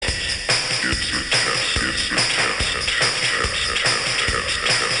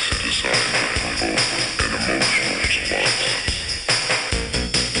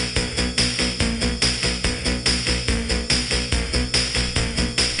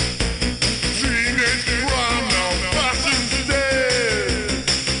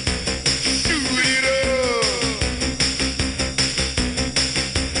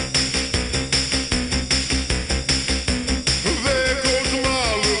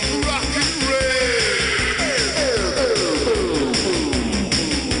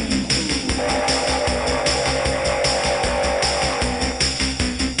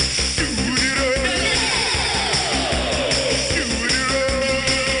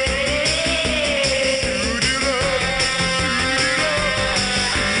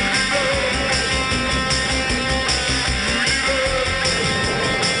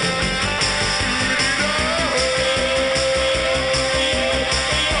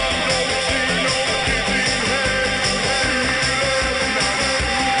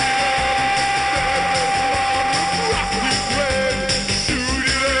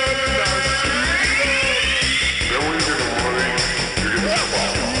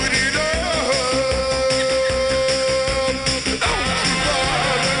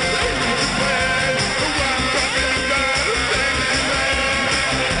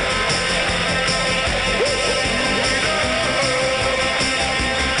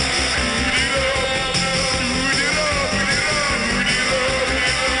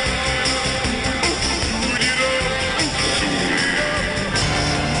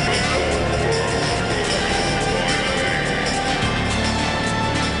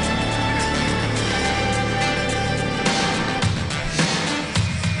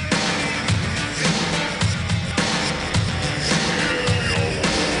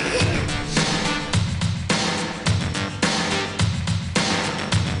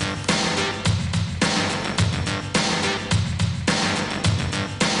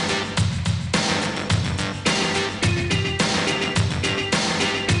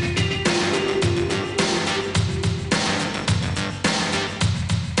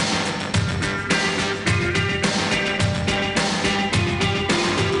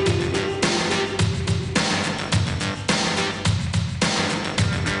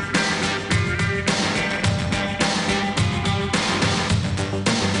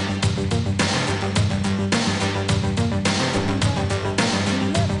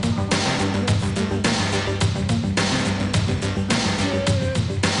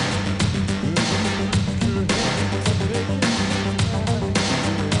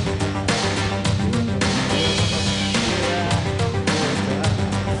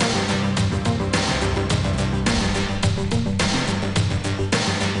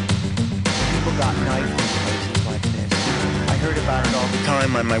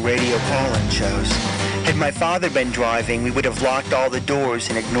on my radio call-in shows. Had my father been driving, we would have locked all the doors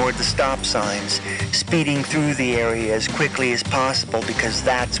and ignored the stop signs, speeding through the area as quickly as possible because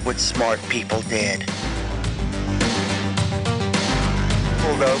that's what smart people did.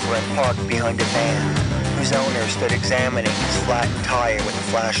 Pulled over and parked behind a van, whose owner stood examining his flattened tire with a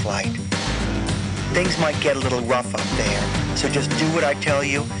flashlight. Things might get a little rough up there, so just do what I tell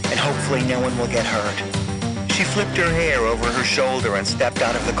you, and hopefully no one will get hurt. She flipped her hair over her shoulder and stepped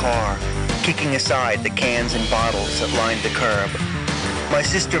out of the car, kicking aside the cans and bottles that lined the curb. My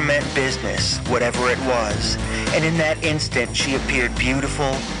sister meant business, whatever it was, and in that instant she appeared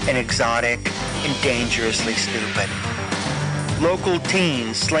beautiful and exotic and dangerously stupid. Local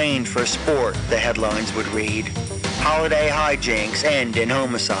teens slain for sport, the headlines would read. Holiday hijinks end in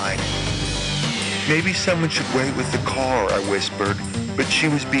homicide. Maybe someone should wait with the car, I whispered, but she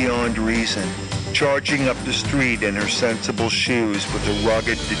was beyond reason, charging up the street in her sensible shoes with a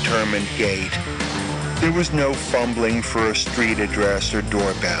rugged, determined gait. There was no fumbling for a street address or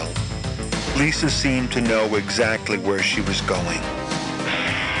doorbell. Lisa seemed to know exactly where she was going.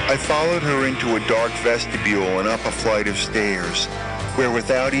 I followed her into a dark vestibule and up a flight of stairs, where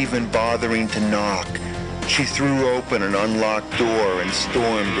without even bothering to knock, she threw open an unlocked door and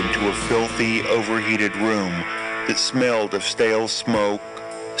stormed into a filthy, overheated room that smelled of stale smoke,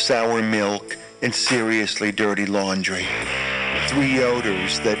 sour milk, and seriously dirty laundry. 3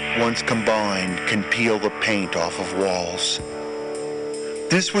 odors that, once combined, can peel the paint off of walls.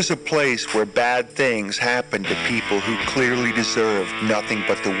 This was a place where bad things happened to people who clearly deserved nothing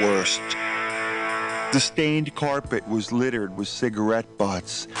but the worst. The stained carpet was littered with cigarette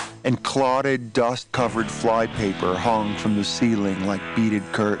butts, and clotted, dust-covered flypaper hung from the ceiling like beaded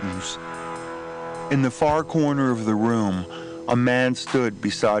curtains. In the far corner of the room, a man stood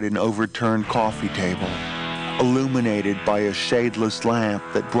beside an overturned coffee table, illuminated by a shadeless lamp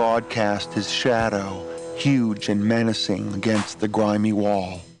that broadcast his shadow, huge and menacing, against the grimy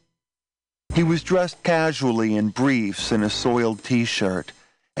wall. He was dressed casually in briefs and a soiled t-shirt,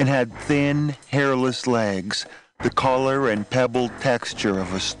 and had thin, hairless legs, the color and pebbled texture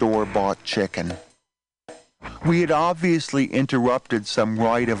of a store-bought chicken. We had obviously interrupted some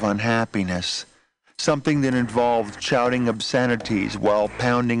rite of unhappiness, something that involved shouting obscenities while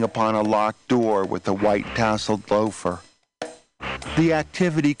pounding upon a locked door with a white-tasseled loafer. The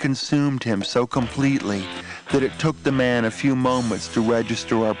activity consumed him so completely that it took the man a few moments to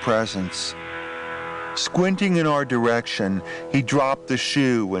register our presence. Squinting in our direction, he dropped the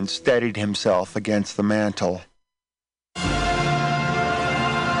shoe and steadied himself against the mantel.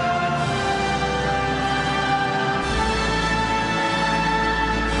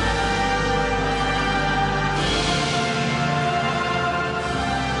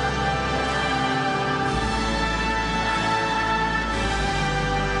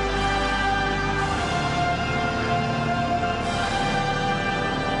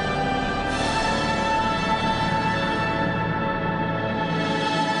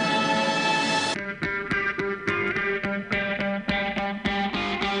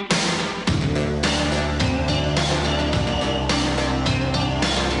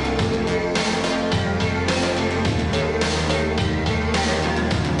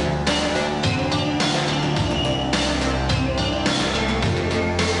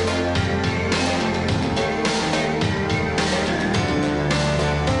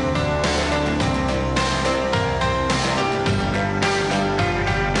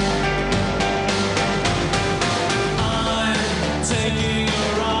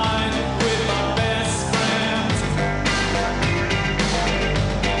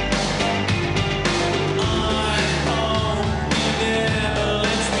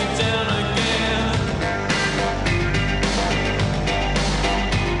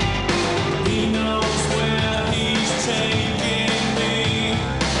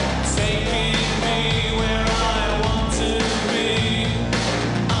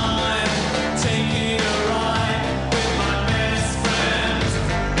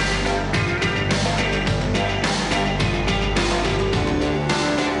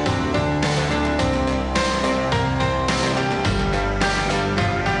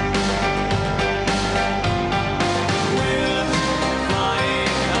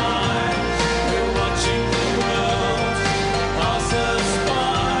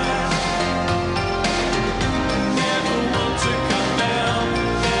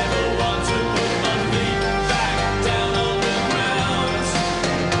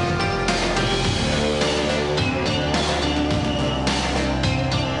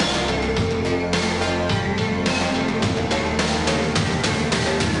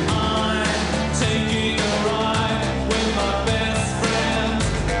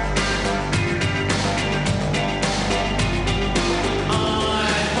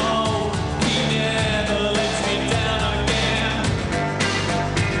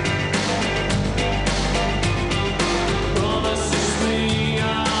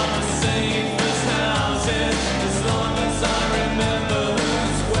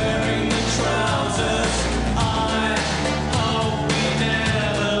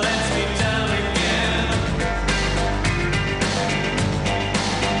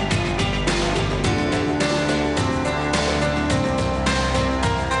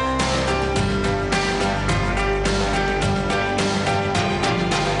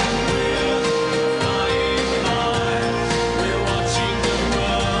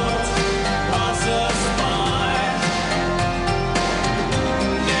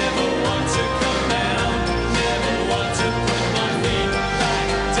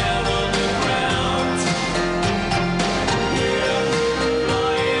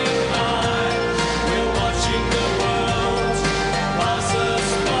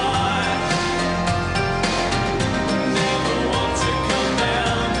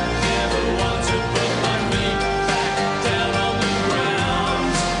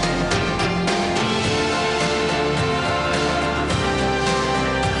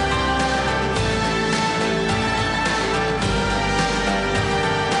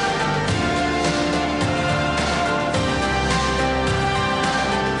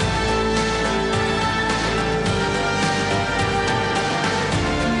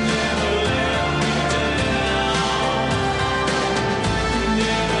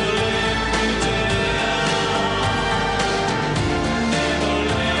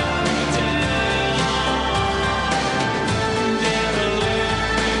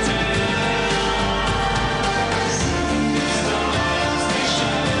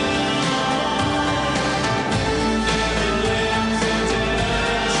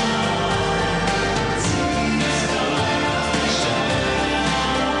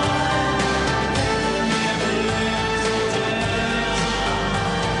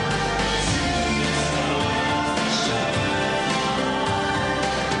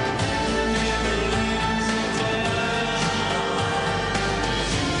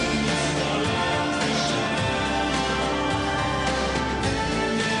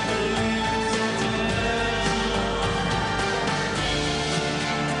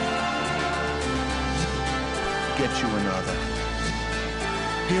 get you another.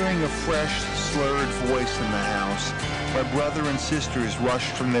 Hearing a fresh, slurred voice in the house, my brother and sisters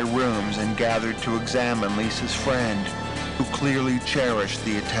rushed from their rooms and gathered to examine Lisa's friend, who clearly cherished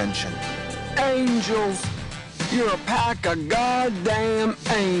the attention. Angels! You're a pack of goddamn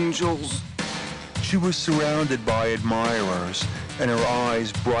angels! She was surrounded by admirers, and her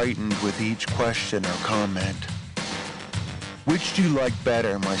eyes brightened with each question or comment. Which do you like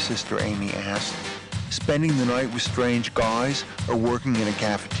better, my sister Amy asked, spending the night with strange guys or working in a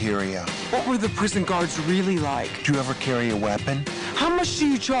cafeteria? What were the prison guards really like? Do you ever carry a weapon? How much do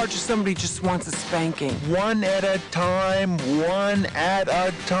you charge if somebody just wants a spanking? One at a time,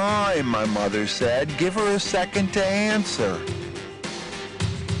 my mother said. Give her a second to answer.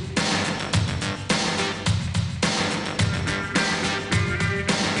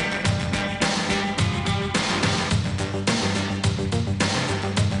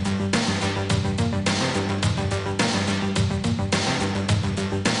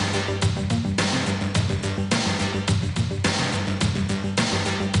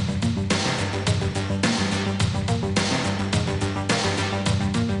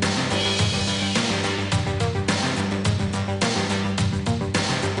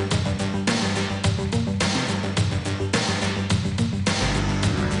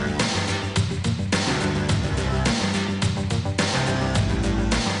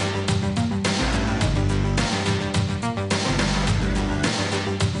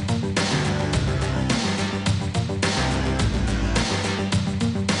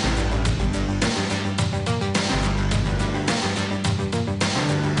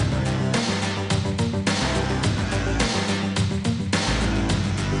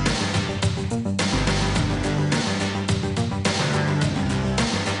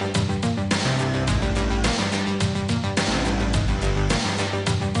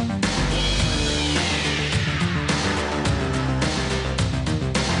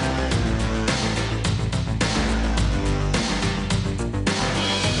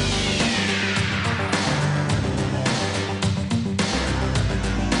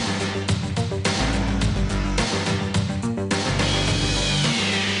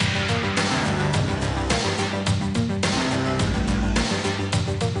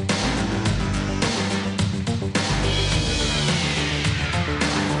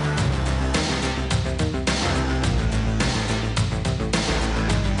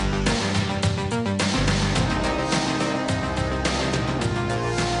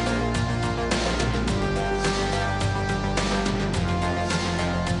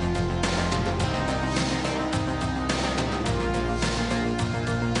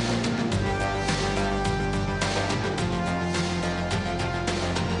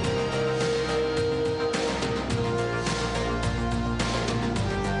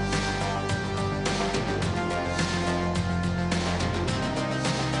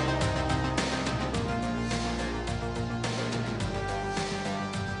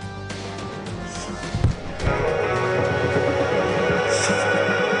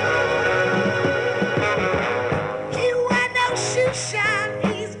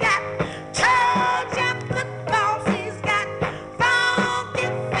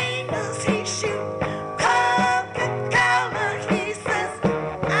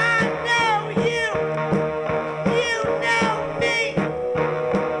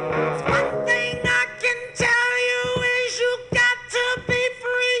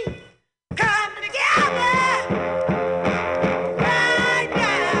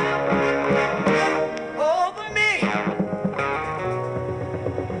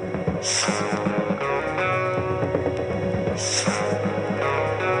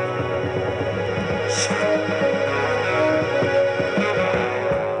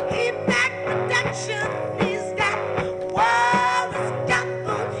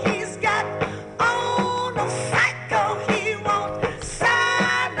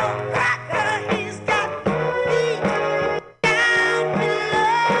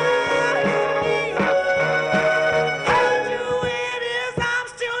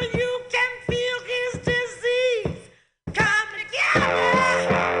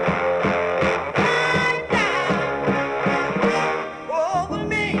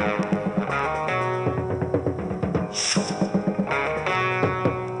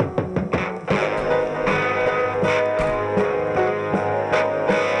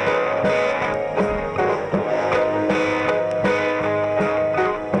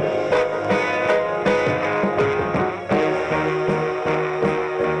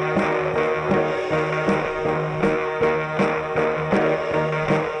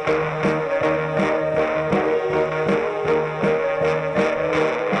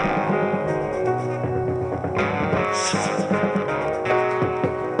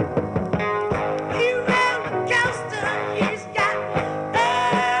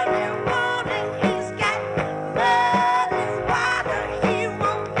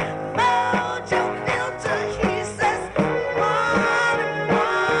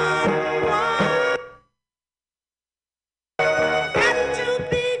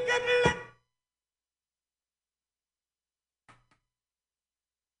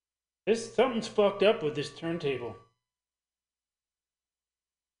 Something's fucked up with this turntable.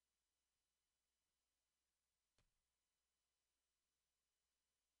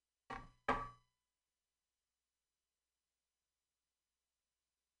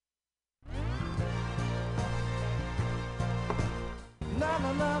 Na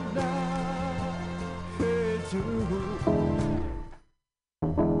na na na, hey you.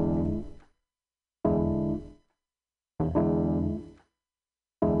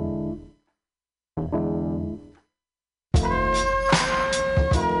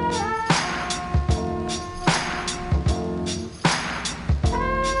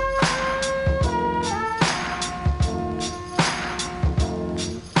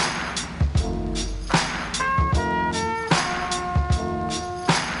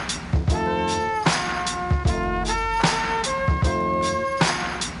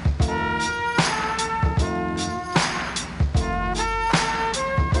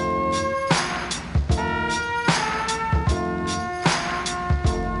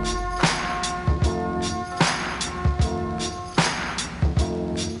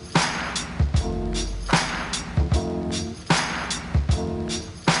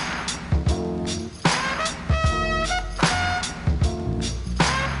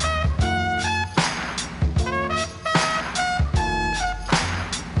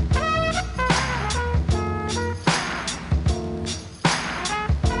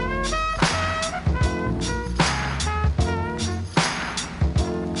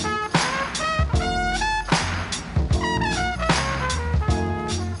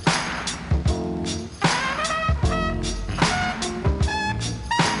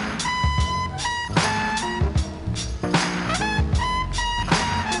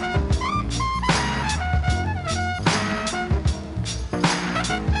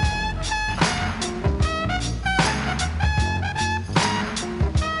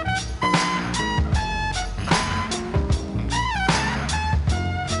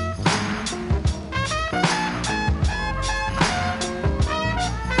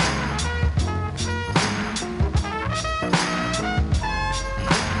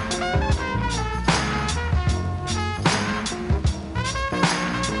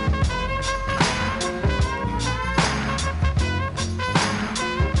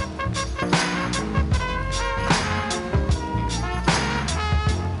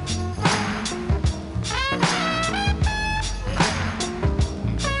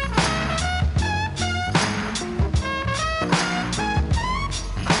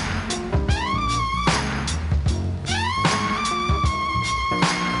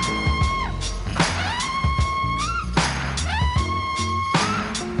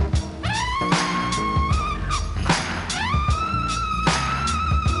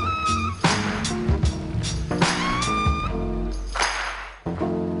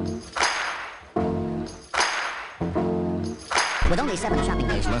 With only 7 shopping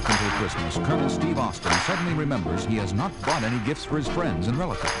days left until Christmas, Colonel Steve Austin suddenly remembers he has not bought any gifts for his friends and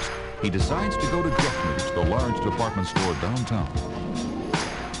relatives. He decides to go to Jeffrey's, the large department store downtown.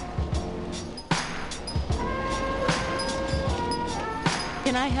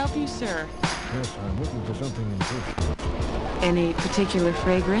 Can I help you, sir? Yes, I'm looking for something in perfume. Any particular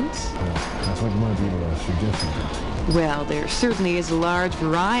fragrance? I thought you might be able to suggest something. Well, there certainly is a large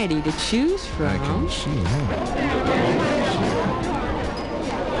variety to choose from. I can see that.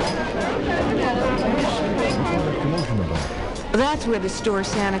 That's where the store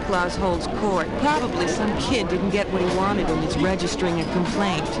Santa Claus holds court. Probably some kid didn't get what he wanted and is registering a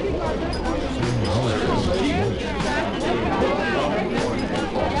complaint.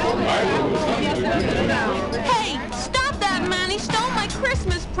 Hey, stop that, man! He stole my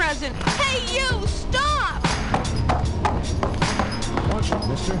Christmas present! Hey, you, stop! Watch it,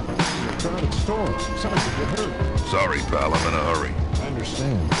 mister. This is a crowded store. Someone could get hurt. Sorry, pal, I'm in a hurry. I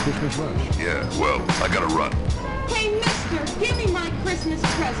understand. Christmas rush. Yeah, well, I gotta run. Hey, mister, give me my Christmas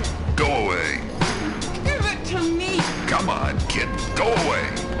present. Go away. Give it to me. Come on, kid, go away.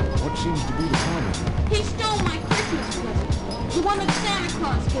 What seems to be the problem? He stole my Christmas present. The one that Santa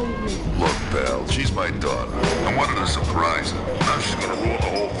Claus gave me. Look, pal, she's my daughter. I wanted to surprise her. Now she's gonna ruin the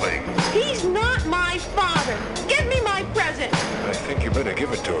whole thing. He's not my father. Give me my present. I think you better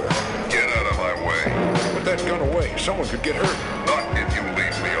give it to her. Get out of my way. Put that gun away. Someone could get hurt. Not if you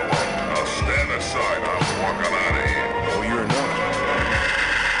leave me alone. I'll stand aside. I'm walking out of here. Oh, you're not.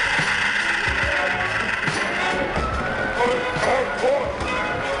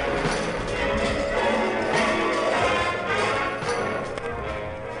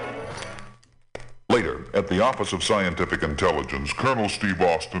 Later, at the Office of Scientific Intelligence, Colonel Steve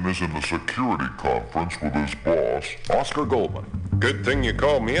Austin is in a security conference with his boss, Oscar Goldman. Good thing you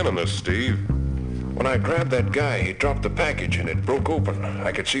called me in on this, Steve. When I grabbed that guy, he dropped the package and it broke open.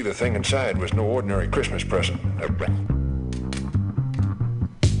 I could see the thing inside was no ordinary Christmas present. That's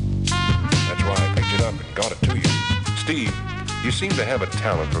why I picked it up and got it to you. Steve, you seem to have a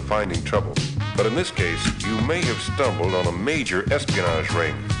talent for finding trouble. But in this case, you may have stumbled on a major espionage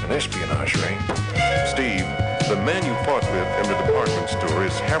ring. An espionage ring? Steve, the man you fought with in the department store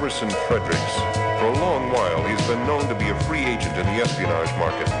is Harrison Fredericks. For a long while, he's been known to be a free agent in the espionage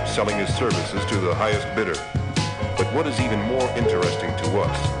market, selling his services to the highest bidder. But what is even more interesting to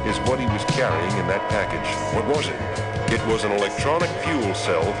us is what he was carrying in that package. What was it? It was an electronic fuel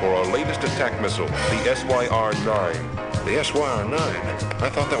cell for our latest attack missile, the SYR-9. The SYR-9? I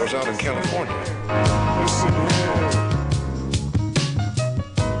thought that was out in California. Listen here.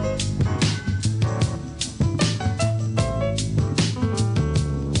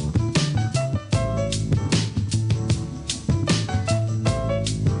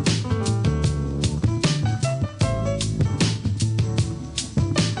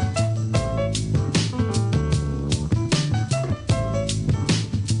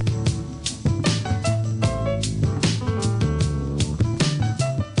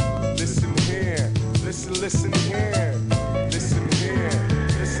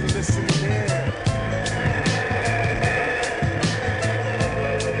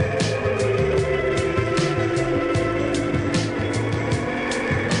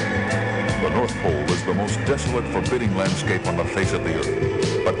 Forbidding landscape on the face of the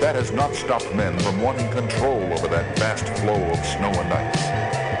earth. But that has not stopped men from wanting control over that vast flow of snow and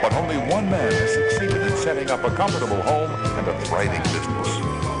ice. But only one man has succeeded in setting up a comfortable home and a thriving business.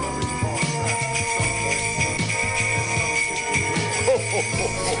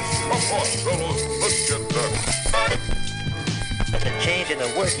 Come on, fellows, let's get done. A change in the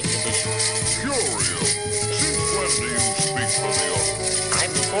working conditions. Curious. Since when do you speak for the office?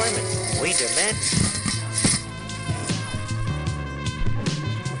 I'm the foreman. We demand.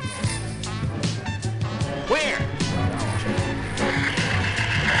 Where?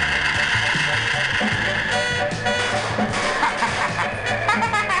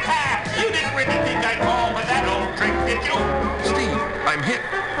 You didn't really think I'd fall for that old trick, did you? Steve, I'm hit.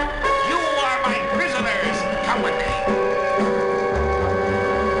 You are my prisoners. Come with me.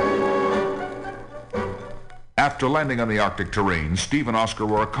 After landing on the Arctic terrain, Steve and Oscar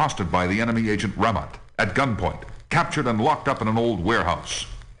were accosted by the enemy agent Ramat at gunpoint, captured and locked up in an old warehouse.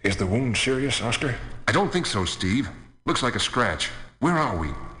 Is the wound serious, Oscar? I don't think so, Steve. Looks like a scratch. Where are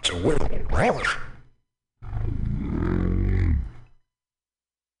we? It's a warehouse.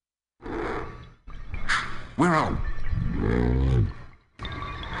 Where are we?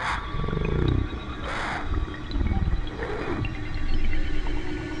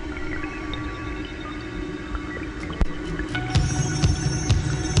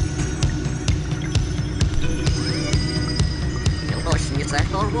 It's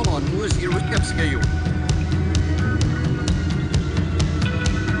echt al gewoon, hoe is hier wat kapsige joh.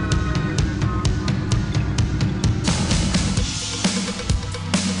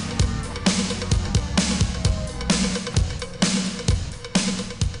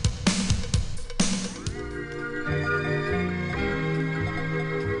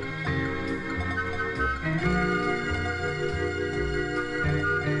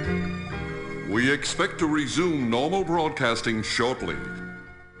 We expect to resume normal broadcasting shortly.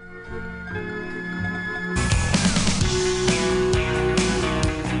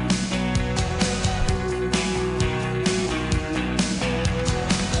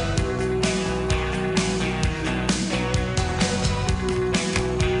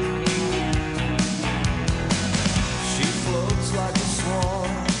 She floats like a swan,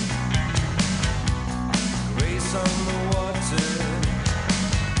 grace on the water,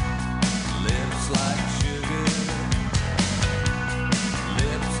 lips like sugar.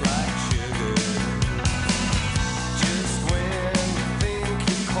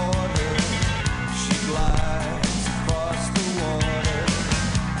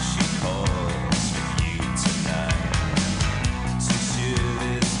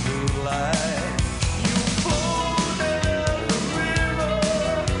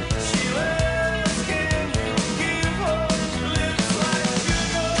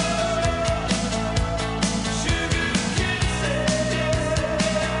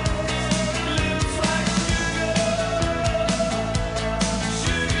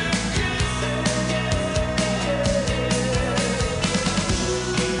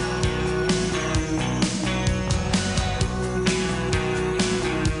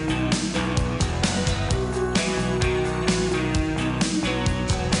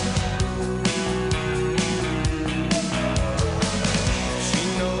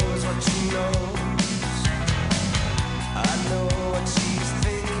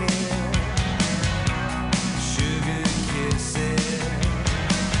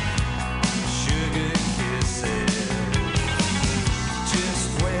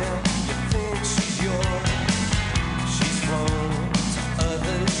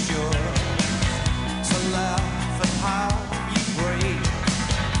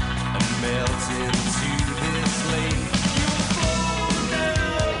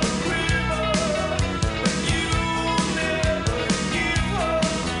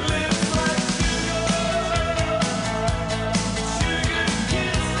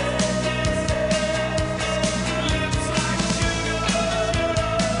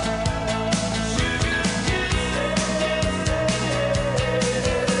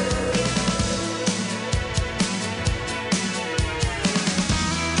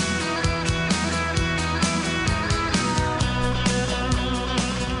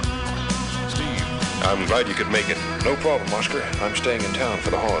 I'm glad you could make it. No problem, Oscar. I'm staying in town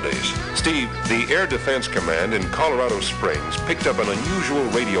for the holidays. Steve, the Air Defense Command in Colorado Springs picked up an unusual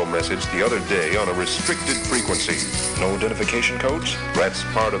radio message the other day on a restricted frequency. No identification codes? That's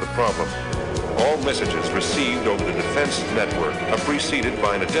part of the problem. All messages received over the defense network are preceded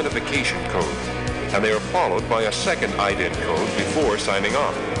by an identification code, and they are followed by a second ident code before signing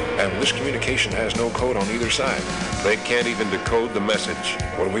off. And this communication has no code on either side. They can't even decode the message.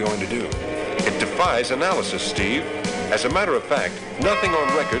 What are we going to do? It defies analysis, Steve. As a matter of fact, nothing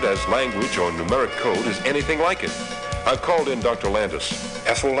on record as language or numeric code is anything like it. I've called in Dr. Landis.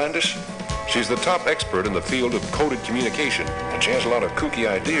 Ethel Landis? She's the top expert in the field of coded communication. And she has a lot of kooky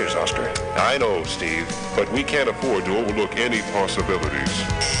ideas, Oscar. I know, Steve, but we can't afford to overlook any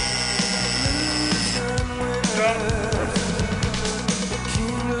possibilities.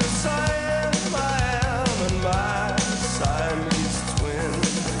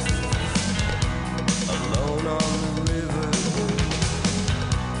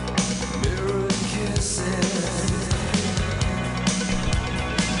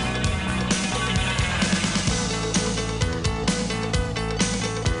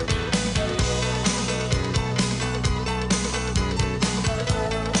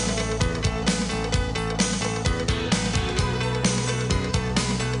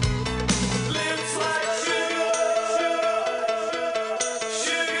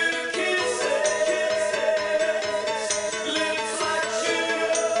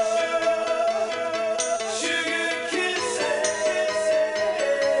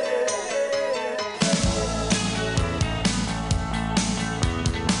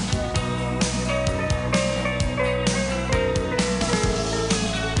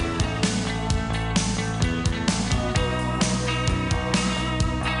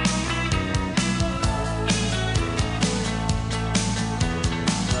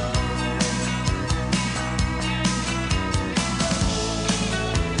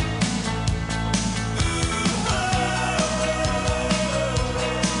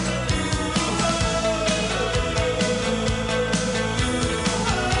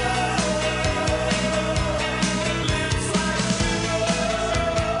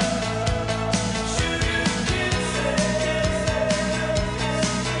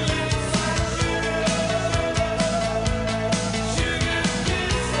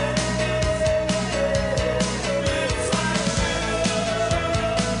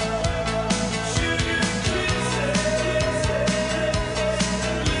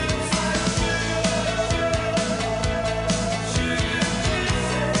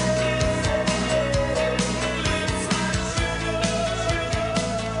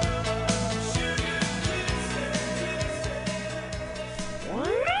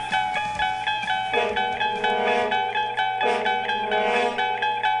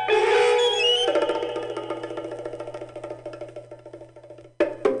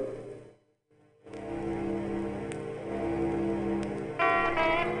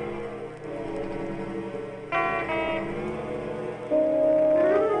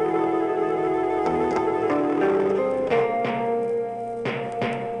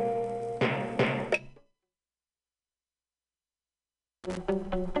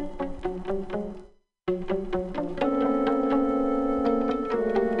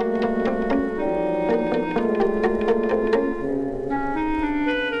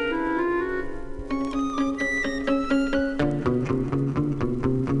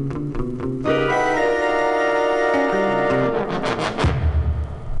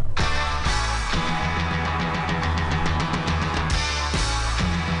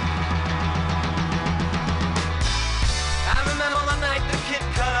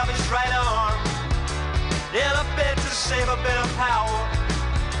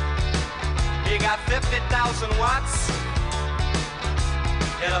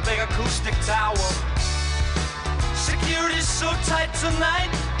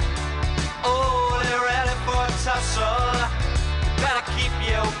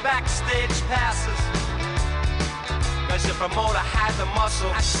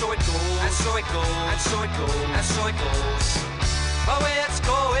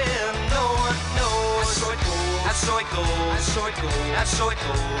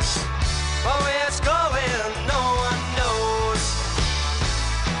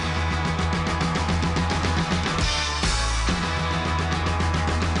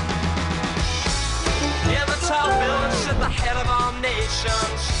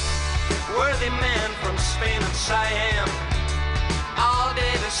 Worthy men from Spain and Siam. All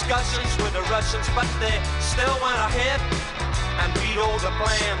day discussions with the Russians, but they still went ahead and vetoed the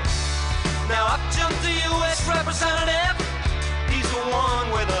plan. Now up jumped the U.S. representative. He's the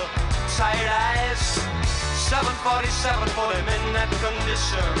one with the tight eyes. 747 put him in that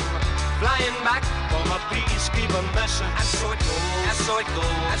condition. Flying back from a peacekeeper mission. And so it goes, and so it goes,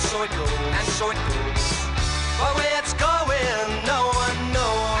 and so it goes, and so it goes. But where it's going, no one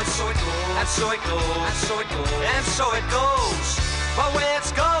knows. And so it goes, and so it goes, and so it goes, and so it goes. But where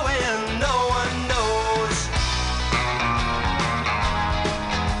it's going, no one knows.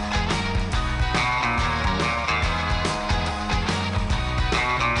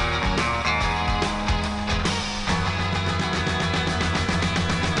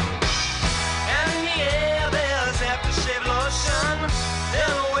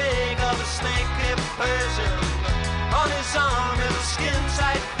 On his arm is a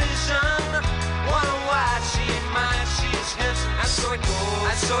skin-tight vision. Wanna watch, she ain't mine, she is his. And so it goes,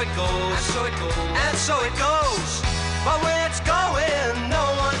 and so it goes, and so it goes, and so it goes. But where it's going, no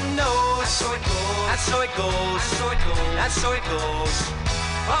one knows. And so it goes, and so it goes, and so it goes, and so it goes.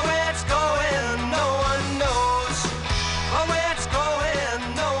 But where it's going, no one knows. But where it's going,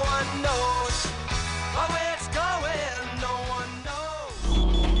 no one knows. But where it's going, no one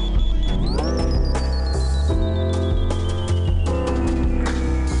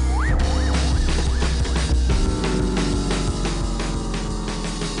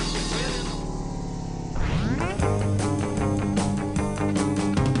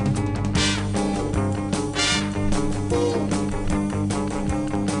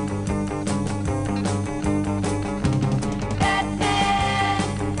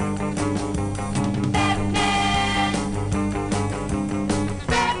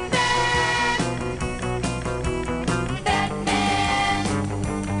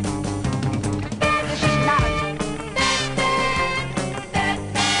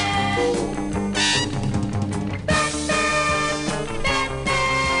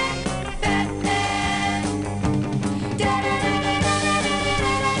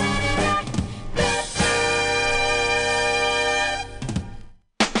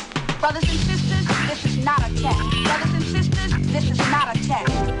Brothers and sisters, this is not a test. Brothers and sisters, this is not a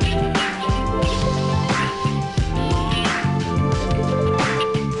test.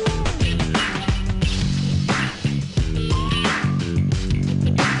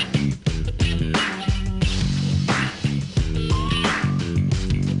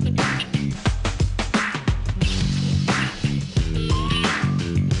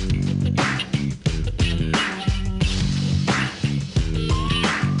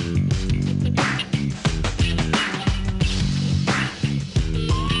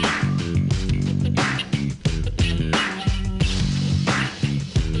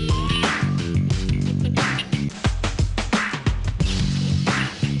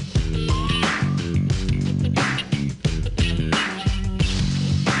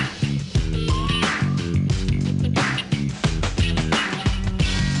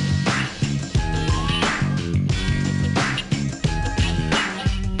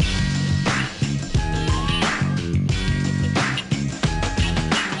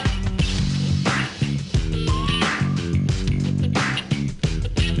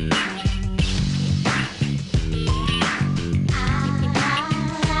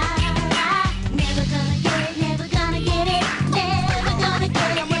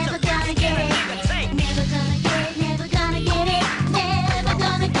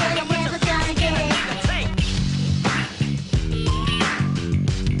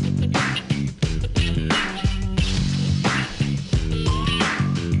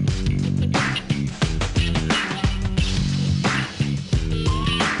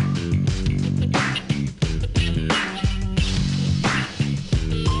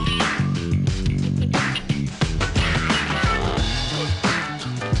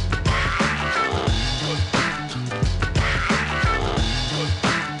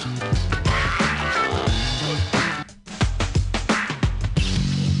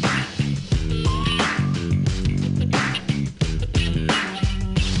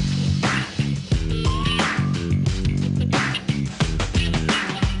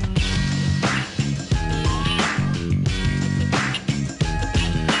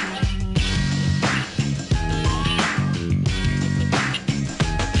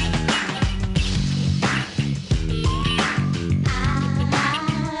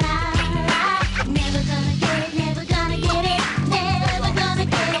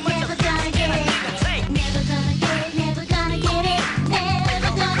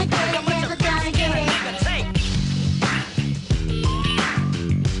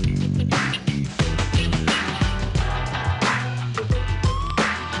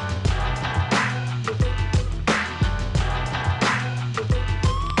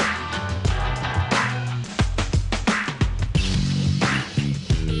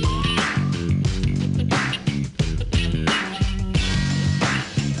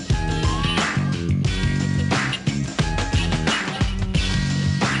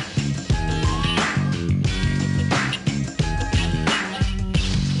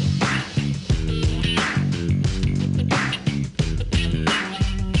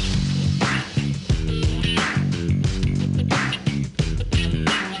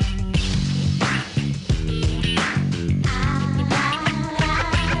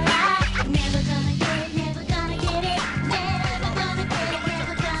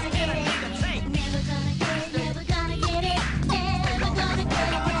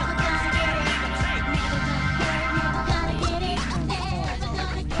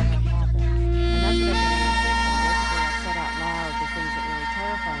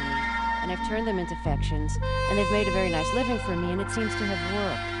 turned them into fictions, and they've made a very nice living for me, and it seems to have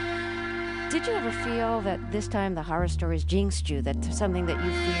worked. Did you ever feel that this time the horror stories jinxed you, that something that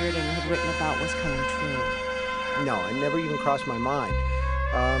you feared and had written about was coming true? No, it never even crossed my mind.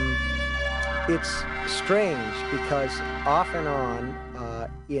 It's strange because off and on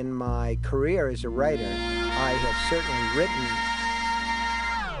in my career as a writer, I have certainly written.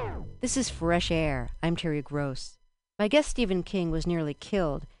 This is Fresh Air. I'm Terry Gross. My guest Stephen King was nearly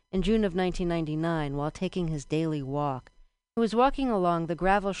killed in June of 1999 while taking his daily walk. He was walking along the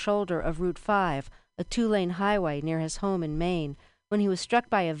gravel shoulder of Route 5, a two-lane highway near his home in Maine, when he was struck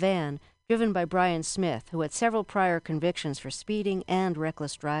by a van driven by Brian Smith, who had several prior convictions for speeding and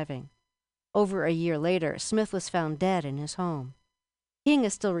reckless driving. Over a year later, Smith was found dead in his home. King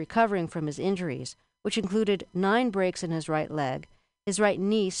is still recovering from his injuries, which included 9 breaks in his right leg, his right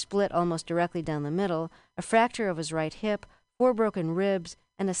knee split almost directly down the middle, a fracture of his right hip, 4 broken ribs,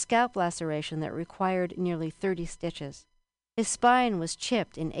 and a scalp laceration that required nearly 30 stitches. His spine was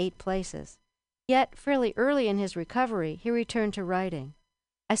chipped in 8 places. Yet, fairly early in his recovery, he returned to writing.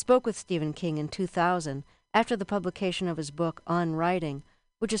 I spoke with Stephen King in 2000 after the publication of his book On Writing,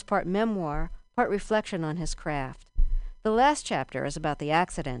 which is part memoir, part reflection on his craft. The last chapter is about the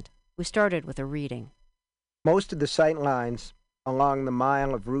accident. We started with a reading. Most of the sight lines along the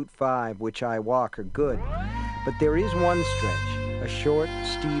mile of Route 5 which I walk are good, but there is one stretch, a short,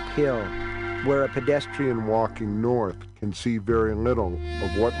 steep hill, where a pedestrian walking north can see very little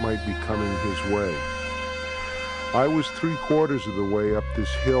of what might be coming his way. I was 3/4 of the way up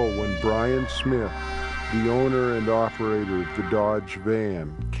this hill when Brian Smith, the owner and operator of the Dodge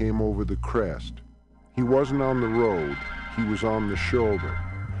van, came over the crest. He wasn't on the road, he was on the shoulder.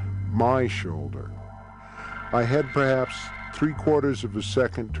 My shoulder. I had perhaps 3/4 of a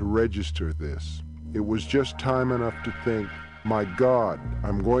second to register this. It was just time enough to think, my God,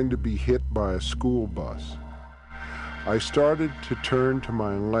 I'm going to be hit by a school bus. I started to turn to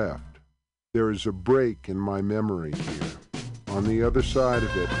my left. There is a break in my memory here. On the other side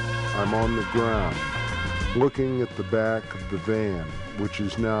of it, I'm on the ground, looking at the back of the van, which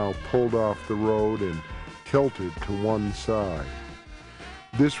is now pulled off the road and tilted to one side.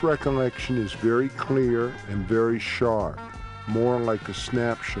 This recollection is very clear and very sharp, more like a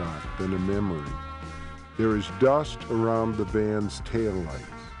snapshot than a memory. There is dust around the van's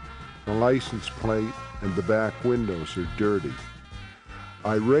taillights. The license plate and the back windows are dirty.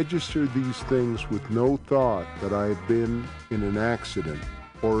 I register these things with no thought that I had been in an accident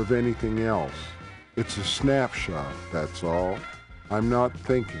or of anything else. It's a snapshot, that's all. I'm not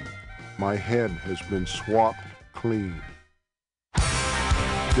thinking. My head has been swapped clean.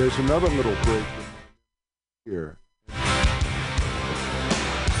 There's another little break here.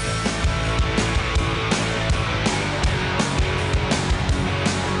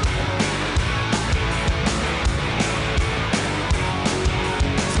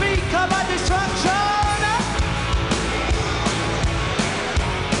 Speak about destruction.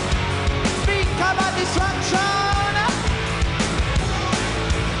 Speak about destruction.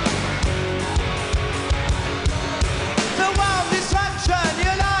 The world destruction.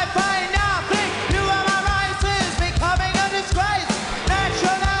 Your life ain't nothing. You are my races becoming a disgrace.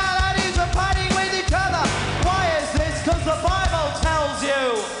 Nationalities are fighting with each other. Why is this? 'Cause the Bible tells you.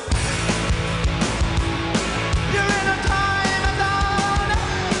 You're in a time zone.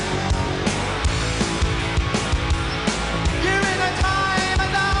 You're in a time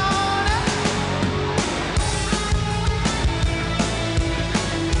zone.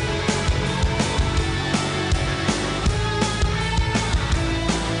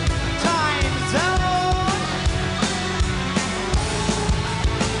 Time zone.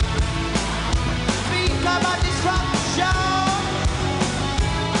 Speak about destruction.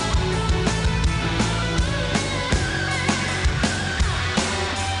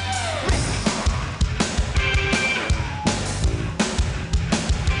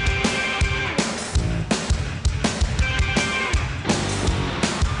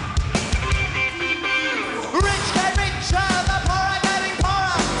 Rich get richer, the poor are getting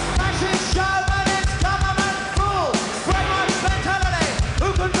poorer. Fascist show and it's government fool. Brainwash mentality. Who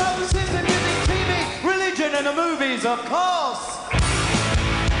controls the system using TV, religion, and the movies, of course.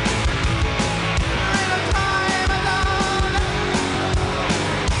 You're in a time zone.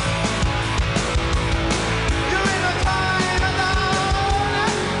 You're in a time zone.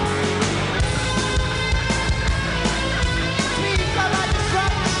 Speak about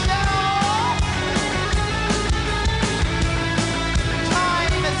destruction.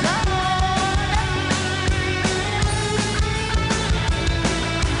 Time zone.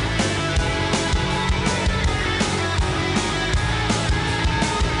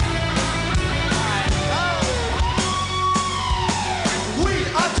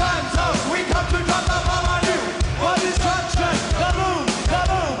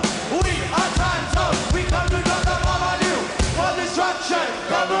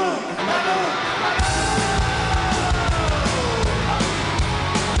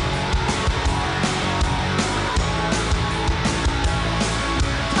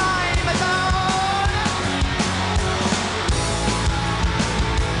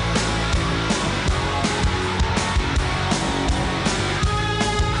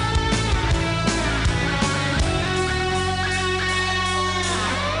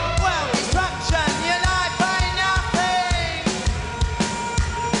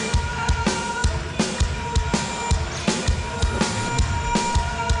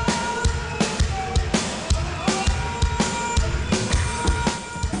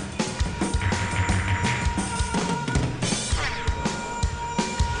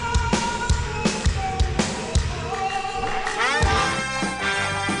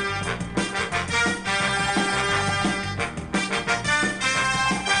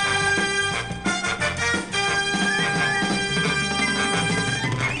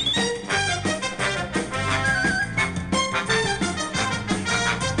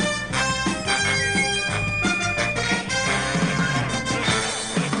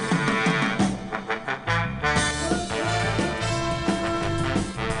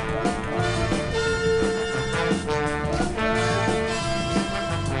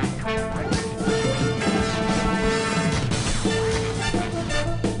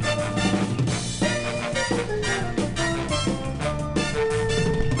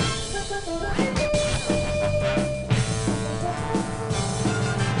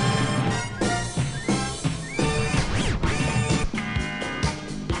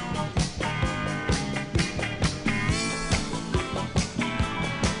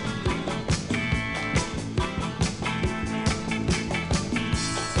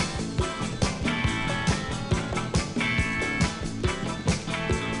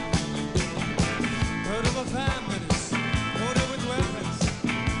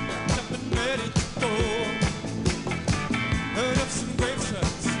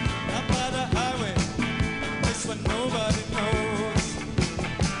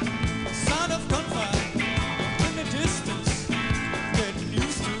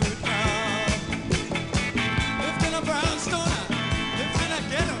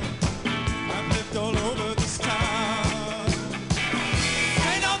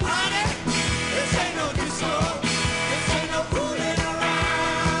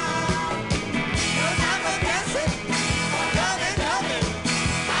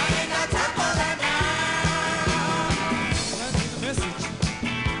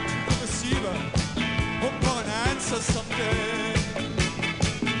 us someday.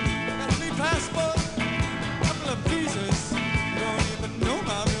 Got a free passport, couple of visas, don't even know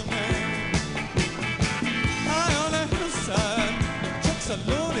my real name. High on the hillside, trucks are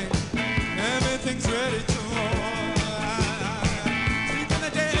loading, everything's ready to roll. Sleep in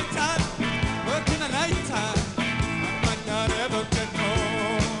the daytime, work in the nighttime, I might not ever get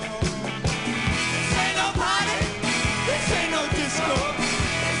home. This ain't no party, this ain't no disco,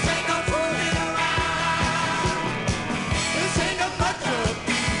 this ain't no fooling around. This ain't no butt club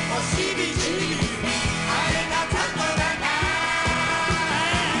or CBG, I ain't got time for that now.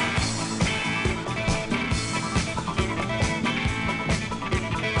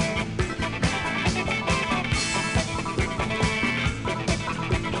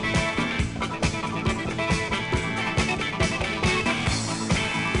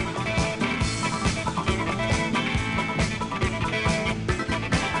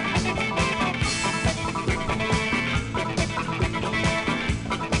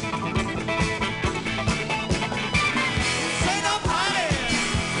 This ain't no party,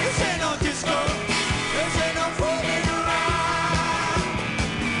 this ain't no disco, this ain't no fooling around.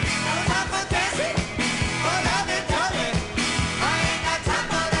 No time for dancing, or lovey-dovey, I ain't got time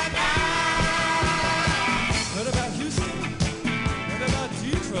for that now. What about Houston? What about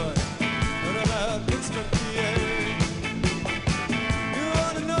Detroit? What about Pittsburgh, PA? You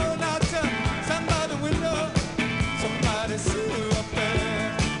wanna know now, stand by the window, somebody see you up there.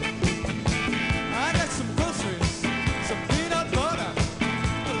 I got some groceries, some peanut butter,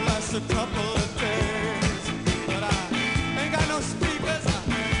 to last a couple of days. But I ain't got no speakers, I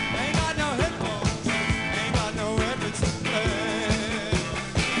ain't got no headphones, ain't got no records to play.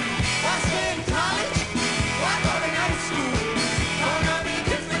 Why stay in college? Why go to night school? Gonna be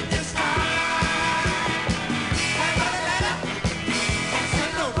different this time. Can't write a letter, can't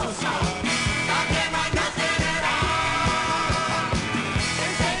send no postcard, I can't write nothing at all.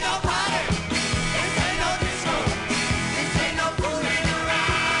 This ain't no party, this ain't no disco, this ain't no fooling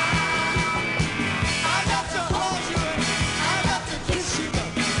around. I love to hold you and I love to kiss you, but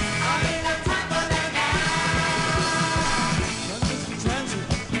I ain't got time for that now. London's in transit,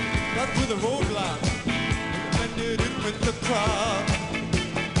 got through the roadblock, blended in with the crowd.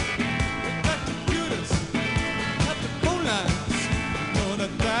 We got computers, got the phone lines, know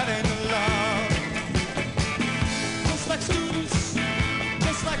that that ain't allowed. Just like students,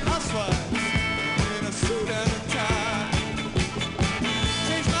 just like housewives, in a suit and a tie.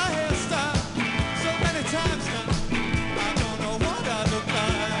 Changed my hairstyle so many times now, I don't know what I look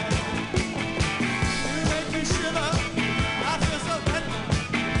like. You make me shiver, I feel so wet.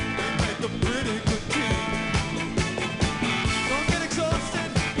 You make a pretty good tea. Don't get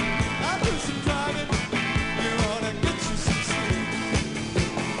exhausted, I do some driving. You ought to get you some sleep.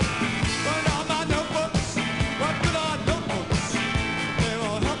 Burn all my notebooks, work with our notebooks. They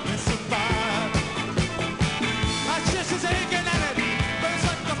won't help me survive. My chest is aching and it burns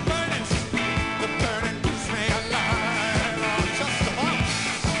like a furnace. The burning keeps me alive. Oh, just a moment.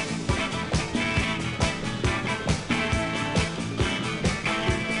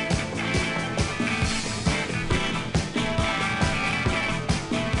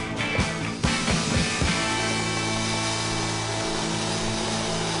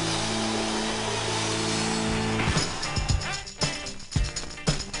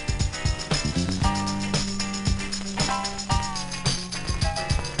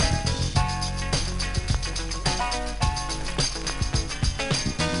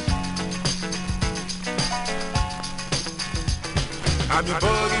 I'm your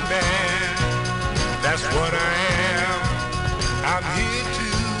boogeyman, that's what I am. I'm here to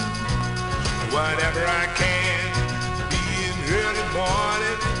do whatever I can. Be in early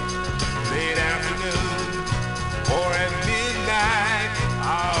morning, late afternoon, or at midnight.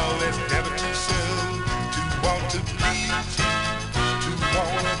 Oh, it's never too soon to want to please you, to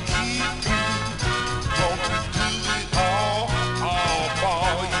want to keep you, want to do it all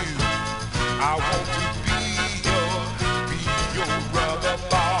for you. I want to be your rubber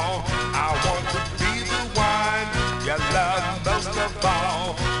ball. I want to be the one you love most of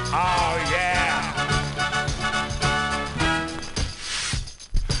all. Oh yeah.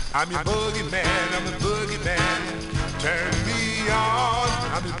 I'm your boogeyman, I'm your boogeyman. Turn me on.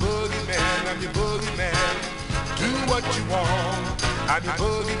 I'm your boogeyman, I'm your boogeyman. Do what you want. I'm your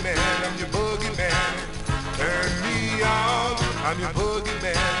boogeyman, I'm your boogeyman. Turn me on. I'm your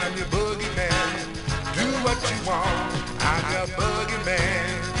boogeyman, I'm your boogeyman. Do what you want. I'm your boogeyman.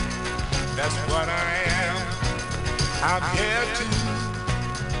 That's what I am. I'm here to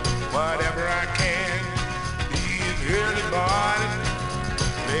whatever I can. Be it early morning,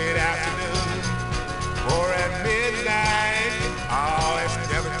 late afternoon, or at midnight.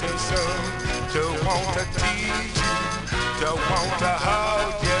 want to tease you, to want to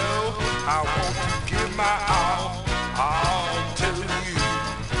hug you. I want to give my all to you.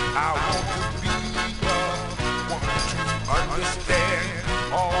 I want to be the one to understand,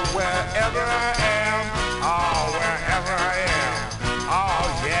 oh, wherever I am, oh, wherever I am, oh,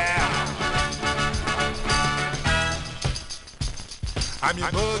 yeah. I'm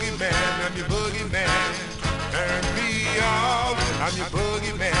your boogeyman, I'm your boogeyman, turn me on. I'm your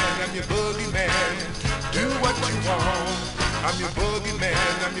boogeyman, I'm your boogeyman, do what you want. I'm your boogeyman,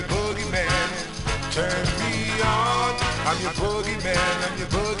 I'm your boogeyman, turn me on. I'm your boogeyman, I'm your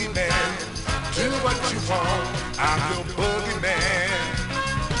boogeyman, do what you want. I'm your boogeyman,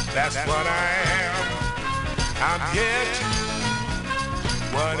 that's what I am. I'm here to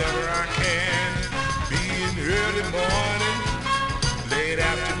whatever I can, be in early morning, late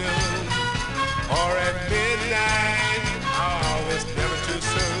afternoon, or at midnight. Oh, it's never too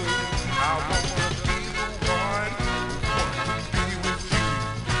soon. I want to be the one who wants to be with you.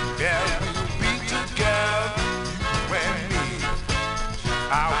 Yeah, we'll be together, you and me.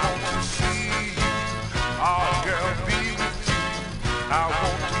 I want to see you, oh girl, be with you. I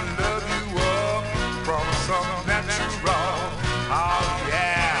want to love you up from some natural. Oh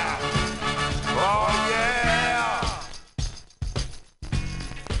yeah, oh yeah.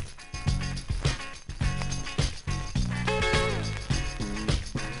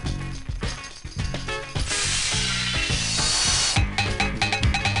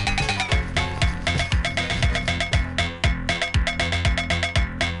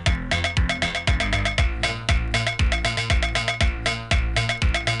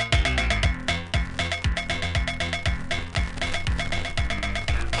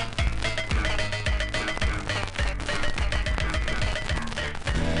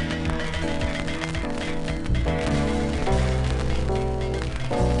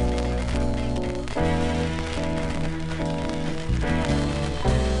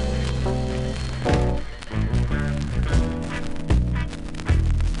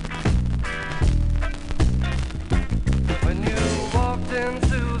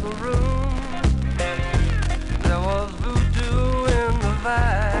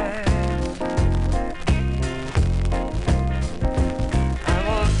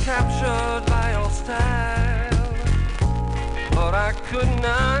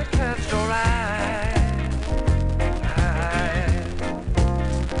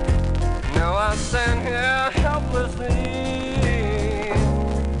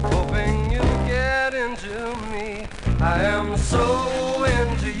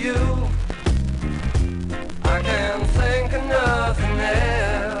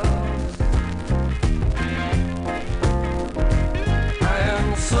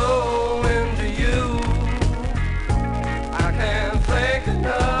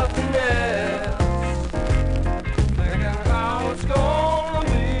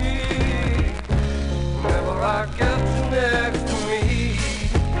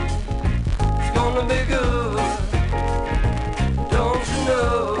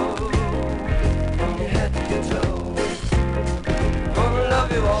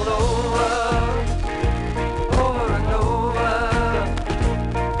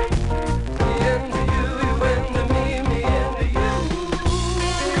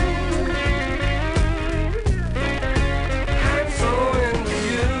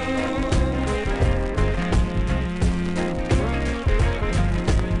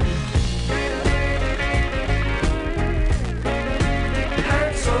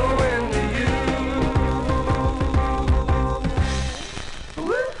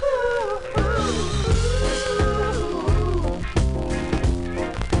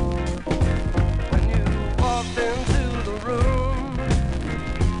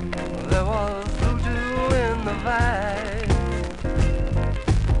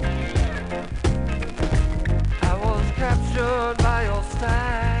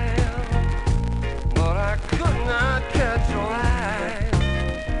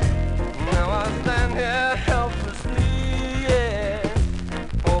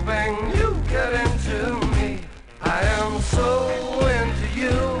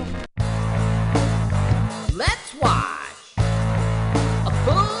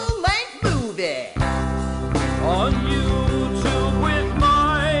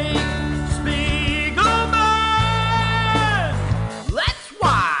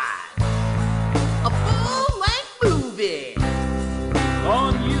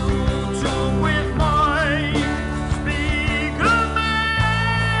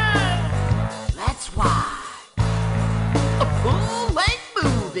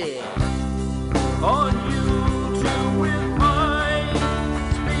 On YouTube with my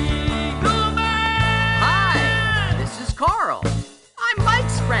speaker man. Carl. I'm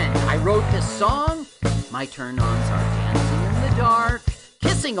Mike's friend. I wrote this song. My turn-ons are dancing in the dark,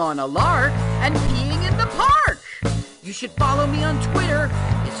 kissing on a lark, and peeing in the park. You should follow me on Twitter.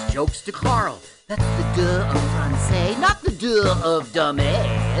 It's Jokes to Carl. That's the duh of Francais, not the duh of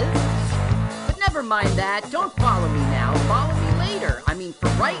dumbass. But never mind that. Don't follow me now. Follow me later. I mean, for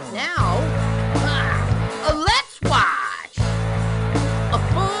right now, let's watch a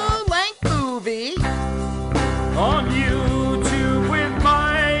full-length movie on YouTube with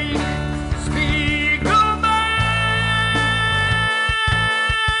Mike Spiegelman.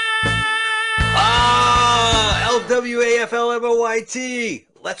 LWAFLMOYT.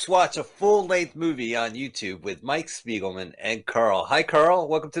 Let's watch a full-length movie on YouTube with Mike Spiegelman and Carl. Hi, Carl.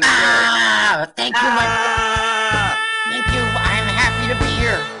 Welcome to the show. Thank you, Mike. Thank you. I'm happy to be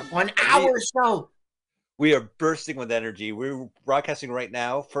here on our show. We are bursting with energy. We're broadcasting right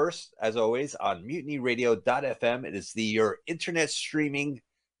now, first, as always, on MutinyRadio.fm. It is your internet streaming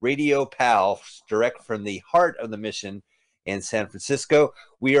radio pal, direct from the heart of the mission in San Francisco.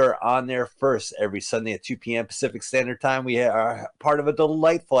 We are on there first every Sunday at 2 p.m. Pacific Standard Time. We are part of a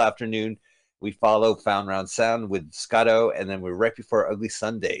delightful afternoon. We follow Found Round Sound with Scotto, and then we're right before Ugly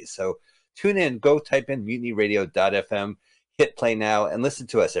Sundays. So tune in, go type in MutinyRadio.fm, hit play now, and listen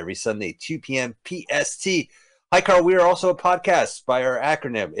to us every Sunday, 2 p.m. PST. Hi, Carl. We are also a podcast by our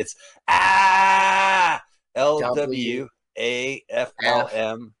acronym. It's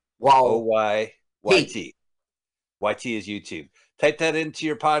LWAFLMOYT. YT is YouTube. Type that into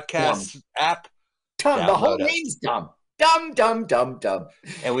your podcast app. Dumb. The whole name's dumb. Dumb.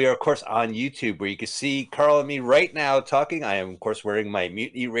 And we are, of course, on YouTube, where you can see Carl and me right now talking. I am, of course, wearing my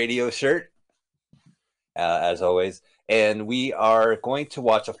Mutiny Radio shirt, as always. And we are going to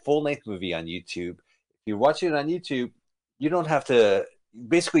watch a full-length movie on YouTube. If you're watching it on YouTube, you don't have to...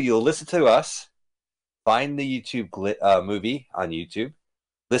 Basically, you'll listen to us, find the YouTube movie on YouTube,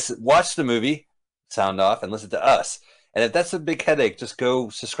 watch the movie, sound off, and listen to us. And if that's a big headache, just go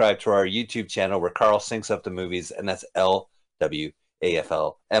subscribe to our YouTube channel where Carl syncs up the movies, and that's LWAFLMOYT.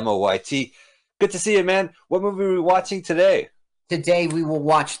 Good to see you, man. What movie are we watching today? Today we will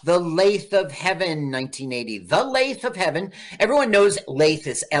watch The Lathe of Heaven, 1980. The Lathe of Heaven. Everyone knows Lathe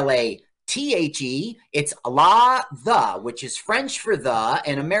is L-A-T-H-E. It's the, which is French for the,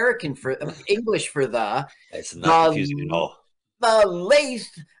 and American for English for the. It's not confusing at all. The Lathe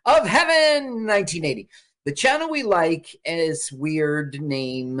of Heaven, 1980. The channel we like is weird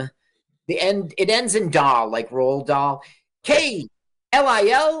name. It ends in doll, like Roald Dahl. K-L-I-L-J-E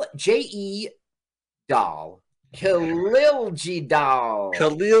doll. Khalilji Doll.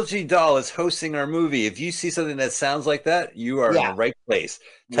 Khalilji Doll is hosting our movie. If you see something that sounds like that, you are in the right place.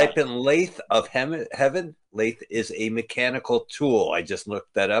 Type in Lathe of Heaven. Lathe is a mechanical tool. I just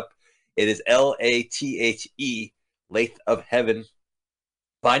looked that up. It is L-A-T-H-E. Lathe of Heaven.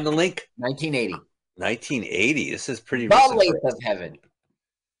 Find the link. 1980. 1980. This is pretty recent. The Lathe of Heaven.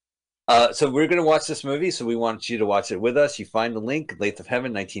 So we're going to watch this movie, so we want you to watch it with us. You find the link, Lathe of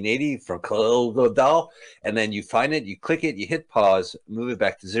Heaven, 1980, from Khalil Dahl, and then you find it, you click it, you hit pause, move it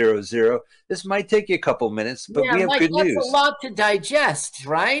back to 00. This might take you a couple minutes, but we have good news. That's a lot to digest,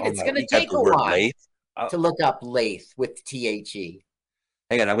 right? It's going to take a while to look up Lathe with T-H-E.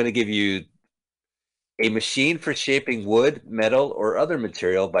 Hang on, I'm going to give you a machine for shaping wood, metal, or other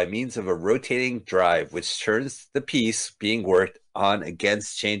material by means of a rotating drive, which turns the piece being worked on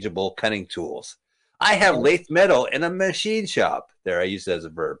against changeable cutting tools. I have lathe metal in a machine shop. There, I use it as a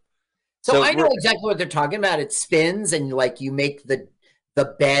verb. So I know exactly what they're talking about. It spins, and like you make the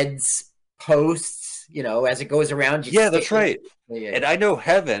bed's posts, as it goes around. Yeah, that's right. And I know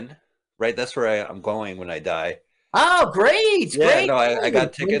heaven, right? That's where I'm going when I die. Oh, great! Yeah, great. No, I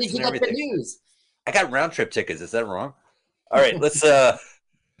got tickets and everything. News? I got round trip tickets. Is that wrong? All right, let's.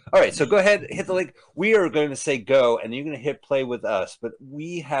 All right, so go ahead, hit the link. We are going to say go, and you're going to hit play with us. But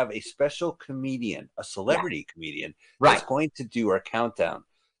we have a special comedian, a celebrity comedian, that's going to do our countdown.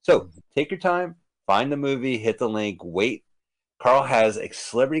 So take your time, find the movie, hit the link, wait. Carl has a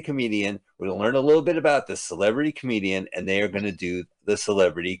celebrity comedian. We're going to learn a little bit about the celebrity comedian, and they are going to do the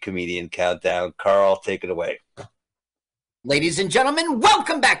celebrity comedian countdown. Carl, take it away. Ladies and gentlemen,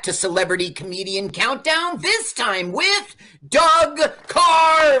 welcome back to Celebrity Comedian Countdown, this time with Doug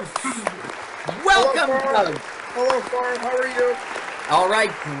Carve. Welcome, Doug. Hello, Carve. How are you? All right,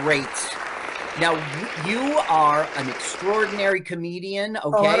 great. Now, you are an extraordinary comedian, okay?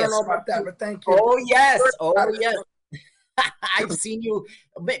 Oh, I don't know about that, but thank you. Oh, yes. Oh, yes. I've seen you,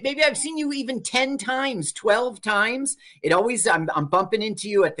 maybe I've seen you even 10 times, 12 times. It always, I'm bumping into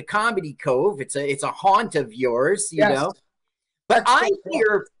you at the Comedy Cove. It's a haunt of yours, you know. But I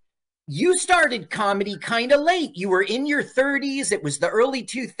hear you started comedy kind of late. You were in your 30s. It was the early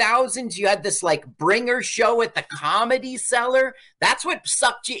 2000s. You had this like bringer show at the Comedy Cellar. That's what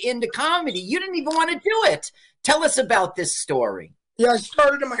sucked you into comedy. You didn't even want to do it. Tell us about this story. Yeah, I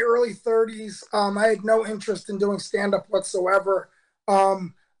started in my early 30s. I had no interest in doing stand-up whatsoever.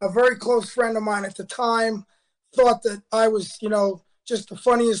 A very close friend of mine at the time thought that I was, just the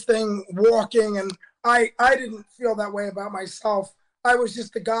funniest thing walking, and I didn't feel that way about myself. I was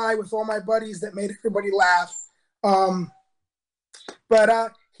just the guy with all my buddies that made everybody laugh.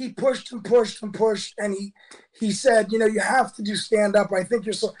 But he pushed and pushed and pushed, and he said, you have to do stand-up. I think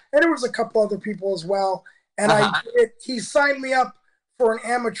you're so... And there was a couple other people as well. And he signed me up for an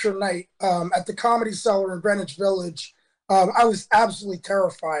amateur night at the Comedy Cellar in Greenwich Village. I was absolutely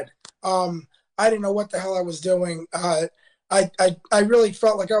terrified. I didn't know what the hell I was doing. I really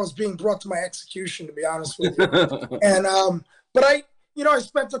felt like I was being brought to my execution, to be honest with you. And but I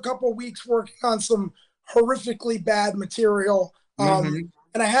spent a couple of weeks working on some horrifically bad material, and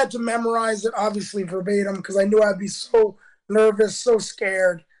I had to memorize it obviously verbatim because I knew I'd be so nervous, so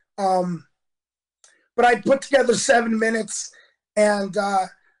scared. But I put together 7 minutes, and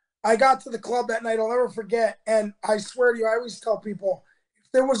I got to the club that night. I'll never forget. And I swear to you, I always tell people,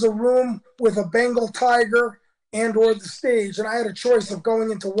 if there was a room with a Bengal tiger and or the stage, and I had a choice of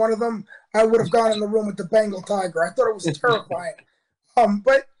going into one of them, I would have gone in the room with the Bengal tiger. I thought it was terrifying.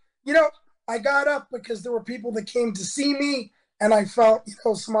 But, I got up because there were people that came to see me, and I felt,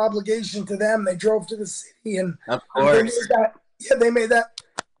 some obligation to them. They drove to the city, and of course, they made that,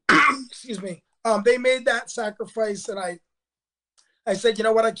 excuse me. They made that sacrifice, and I said, you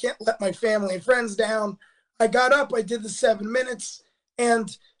know what, I can't let my family and friends down. I got up, I did the 7 minutes,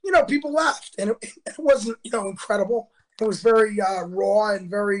 and, people laughed, and it wasn't, incredible. It was very raw and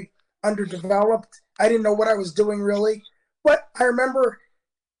very underdeveloped. I didn't know what I was doing really, but I remember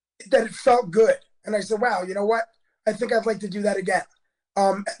that it felt good. And I said, wow, you know what? I think I'd like to do that again.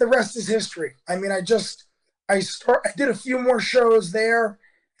 And the rest is history. I mean, I did a few more shows there,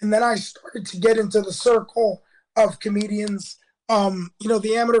 and then I started to get into the circle of comedians,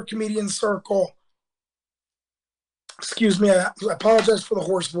 the amateur comedian circle. Excuse me, I apologize for the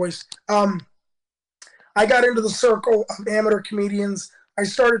hoarse voice. I got into the circle of amateur comedians. I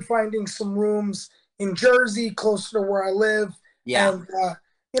started finding some rooms in Jersey, closer to where I live. Yeah. And,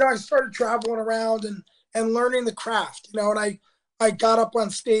 I started traveling around and learning the craft, and I got up on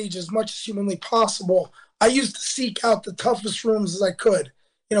stage as much as humanly possible. I used to seek out the toughest rooms as I could,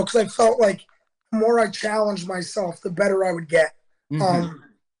 because I felt like the more I challenged myself, the better I would get.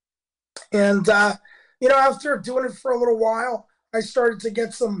 After doing it for a little while, I started to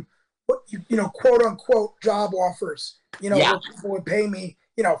get some, quote unquote job offers, where people would pay me,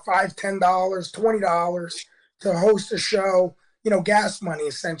 $5, $10, $20 to host a show, gas money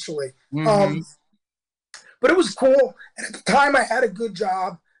essentially. But it was cool. And at the time I had a good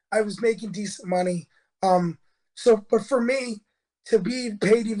job. I was making decent money. But for me to be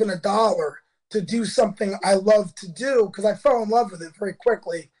paid even $1 to do something I love to do, because I fell in love with it very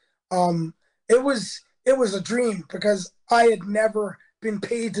quickly. It was a dream because I had never been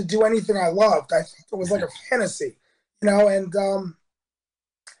paid to do anything I loved. I thought it was like a fantasy, and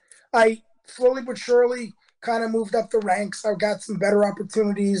I slowly but surely kind of moved up the ranks. I got some better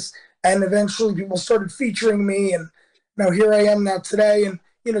opportunities, and eventually people started featuring me, and now here I am now today, and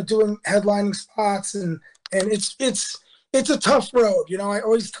doing headlining spots, and it's a tough road. I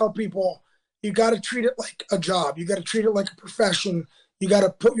always tell people, you got to treat it like a job. You got to treat it like a profession. You got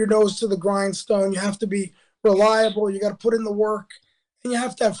to put your nose to the grindstone. You have to be reliable. You got to put in the work, and you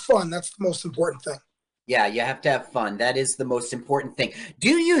have to have fun. That's the most important thing. Yeah, you have to have fun. That is the most important thing. Do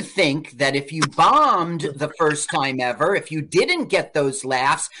you think that if you bombed the first time ever, if you didn't get those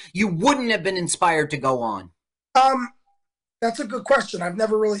laughs, you wouldn't have been inspired to go on? That's a good question. I've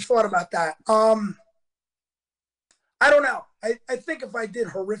never really thought about that. I don't know. I think if I did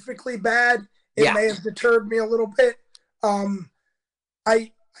horrifically bad, it may have deterred me a little bit.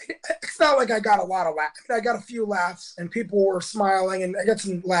 It's not like I got a lot of laughs. I got a few laughs, and people were smiling, and I got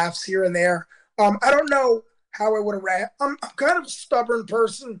some laughs here and there. I don't know how I would have reacted. I'm kind of a stubborn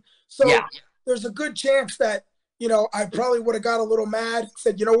person, so there's a good chance that I probably would have got a little mad and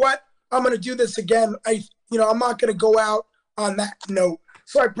said, you know what, I'm going to do this again. I'm not going to go out on that note.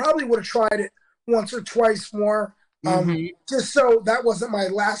 So I probably would have tried it once or twice more, just so that wasn't my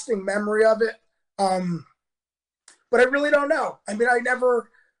lasting memory of it. But I really don't know. I mean, I never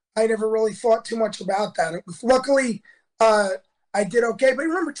really thought too much about that. Luckily, I did okay. But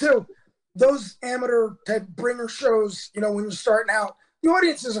remember too, those amateur type bringer shows, when you're starting out, the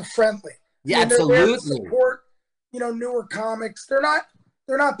audiences are friendly. Yeah, absolutely. They're there to support, newer comics. They're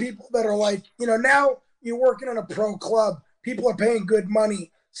they're not people that are like, now you're working in a pro club. People are paying good money.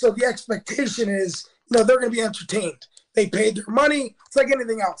 So the expectation is, they're going to be entertained. They paid their money. It's like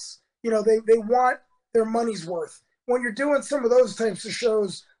anything else. They want their money's worth. When you're doing some of those types of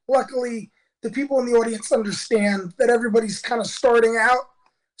shows, luckily the people in the audience understand that everybody's kind of starting out.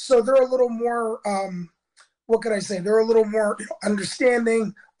 So they're a little more, what can I say? They're a little more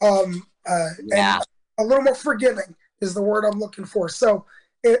understanding and a little more forgiving is the word I'm looking for. So,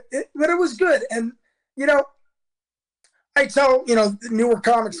 but it was good. And, I tell, the newer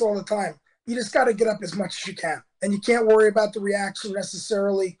comics all the time, you just got to get up as much as you can. And you can't worry about the reaction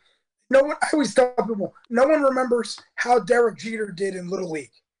necessarily. I always tell people, no one remembers how Derek Jeter did in Little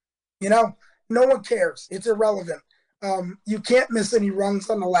League. No one cares. It's irrelevant. You can't miss any rungs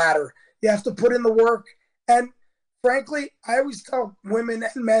on the ladder. You have to put in the work. And frankly, I always tell women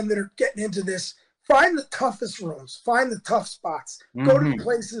and men that are getting into this, find the toughest rooms, find the tough spots. Go to the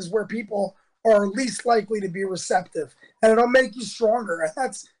places where people are least likely to be receptive, and it'll make you stronger. And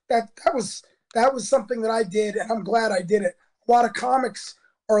that was something that I did, and I'm glad I did it. A lot of comics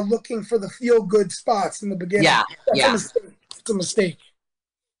are looking for the feel-good spots in the beginning. That's a mistake.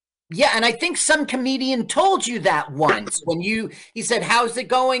 Yeah, and I think some comedian told you that once when he said, "How's it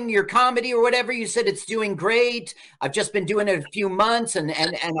going, your comedy or whatever?" You said, "It's doing great. I've just been doing it a few months and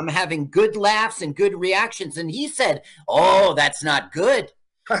I'm having good laughs and good reactions." And he said, "Oh, that's not good."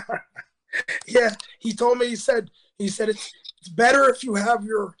 Yeah, he told me, he said it's better if you have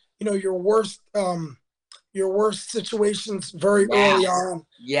your worst situations very early on.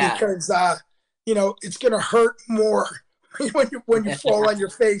 Yeah. Because it's gonna hurt more when you fall on your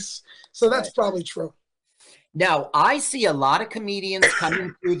face. So that's probably true. Now, I see a lot of comedians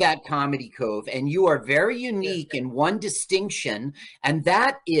coming through that Comedy Cove, and you are very unique in one distinction, and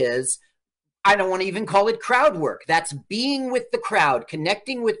that is, I don't want to even call it crowd work. That's being with the crowd,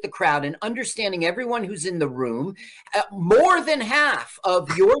 connecting with the crowd, and understanding everyone who's in the room. More than half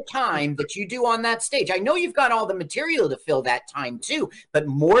of your time that you do on that stage, I know you've got all the material to fill that time too, but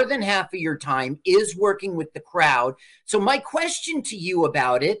more than half of your time is working with the crowd. So my question to you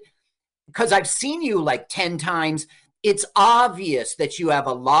about it, because I've seen you like 10 times, it's obvious that you have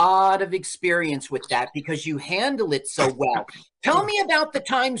a lot of experience with that because you handle it so well. Tell me about the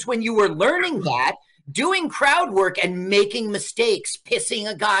times when you were learning that, doing crowd work and making mistakes, pissing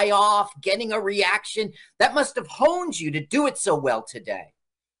a guy off, getting a reaction. That must have honed you to do it so well today.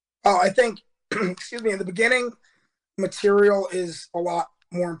 Oh, I think, excuse me, in the beginning, material is a lot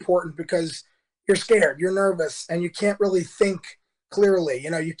more important because you're scared, you're nervous, and you can't really think clearly.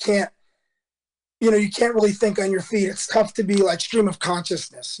 You can't really think on your feet. It's tough to be like stream of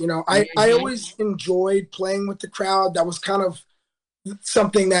consciousness. I always enjoyed playing with the crowd. That was kind of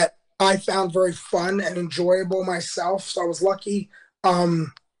something that I found very fun and enjoyable myself. So I was lucky.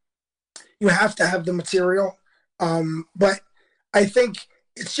 You have to have the material. But I think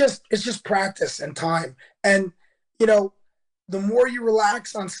it's just practice and time. And, the more you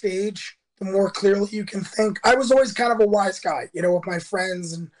relax on stage, the more clearly you can think. I was always kind of a wise guy, with my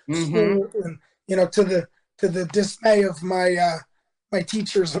friends and school and, to the dismay of my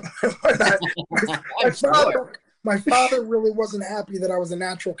teachers. My father really wasn't happy that I was a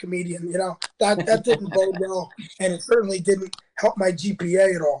natural comedian. That didn't bode well, and it certainly didn't help my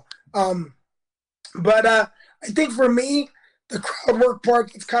GPA at all. But I think for me, the crowd work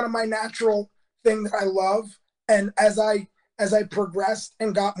part, it's kind of my natural thing that I love. And as I progressed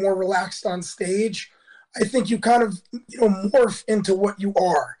and got more relaxed on stage, I think you kind of morph into what you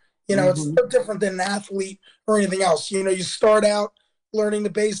are. It's no different than an athlete or anything else. You start out learning the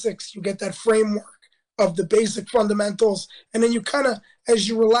basics, you get that framework of the basic fundamentals, and then you kind of, as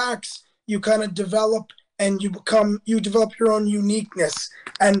you relax, you kind of develop and you develop your own uniqueness.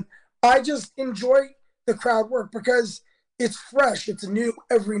 And I just enjoy the crowd work because it's fresh, it's new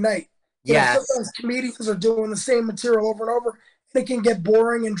every night. Sometimes comedians are doing the same material over and over, and it can get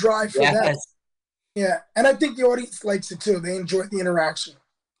boring and dry for them. Yeah, and I think the audience likes it too. They enjoy the interaction.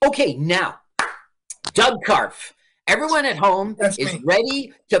 Okay, now, Doug Karpf. Everyone at home is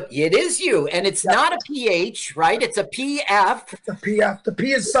ready to. It is you, and it's not a PH, right? It's a PF. It's a PF. The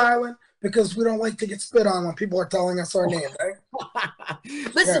P is silent because we don't like to get spit on when people are telling us our name, right?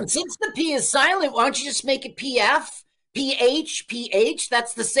 Listen, since the P is silent, why don't you just make it PF? PH,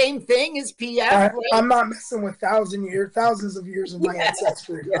 that's the same thing as PF. Right? I'm not messing with thousands of years of my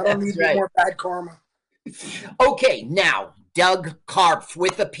ancestry. I don't need any more bad karma. Okay, now, Doug Karpf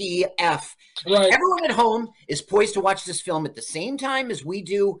with a PF. Right. Everyone at home is poised to watch this film at the same time as we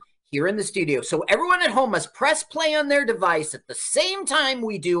do here in the studio. So everyone at home must press play on their device at the same time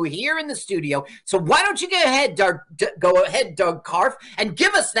we do here in the studio. So why don't you go ahead, Doug Carf, and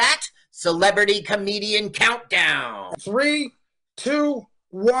give us that celebrity comedian countdown. 3, 2,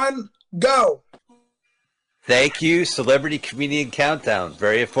 1, go. Thank you, Celebrity Comedian Countdown.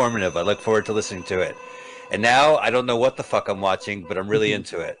 Very informative. I look forward to listening to it. And now, I don't know what the fuck I'm watching, but I'm really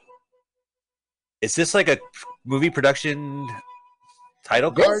into it. Is this like a movie production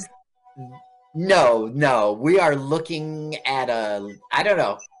title card? No. We are looking at I don't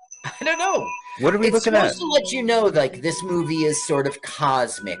know. What are we looking at? It's supposed to let you know, like, this movie is sort of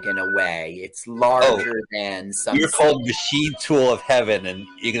cosmic in a way. It's larger than some... You're called Machine Tool of Heaven, and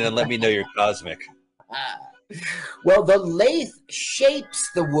you're going to let me know you're cosmic. Well, the lathe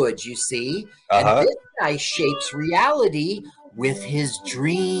shapes the wood, you see. And this guy shapes reality with his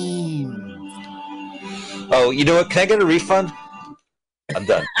dreams. Oh, you know what? Can I get a refund? I'm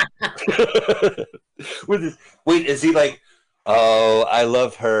done. Wait, is he like, oh, I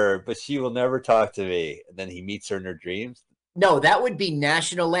love her, but she will never talk to me. And then he meets her in her dreams? No, that would be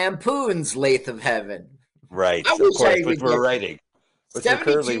National Lampoon's Lathe of Heaven. Right, of course, which we're writing. Which we're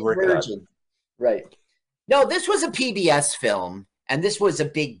currently working on. Right. No, this was a PBS film, and this was a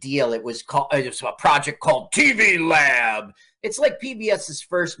big deal. It was a project called TV Lab. It's like PBS's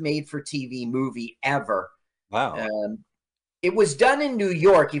first made-for-TV movie ever. Wow. It was done in New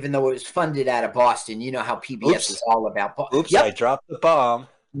York, even though it was funded out of Boston. You know how PBS is all about. Oops, I dropped the bomb.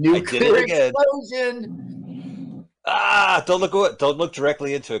 Nuclear explosion. Ah, don't look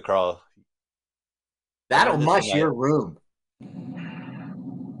directly into it, Carl. That'll mush your room.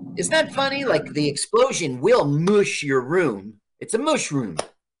 Isn't that funny? Like, the explosion will mush your room. It's a mushroom.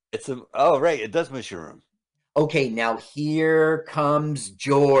 Oh, right. It does mush your room. Okay, now here comes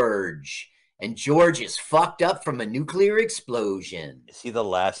George. And George is fucked up from a nuclear explosion. Is he the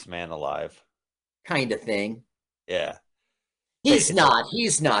last man alive? Kind of thing. Yeah. He's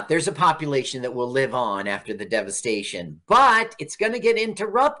not. There's a population that will live on after the devastation. But it's going to get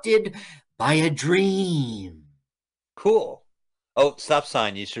interrupted by a dream. Cool. Oh, stop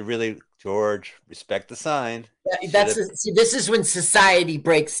sign. You should really, George, respect the sign. This is when society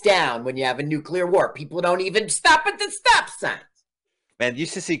breaks down, when you have a nuclear war. People don't even stop at the stop signs. Man, you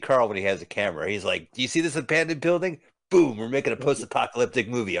should see Carl when he has a camera. He's like, do you see this abandoned building? Boom, we're making a post-apocalyptic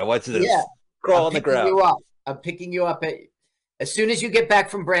movie. I want you to crawl on the ground. I'm picking you up. As soon as you get back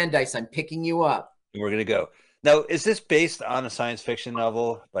from Brandeis, I'm picking you up. And we're going to go. Now, is this based on a science fiction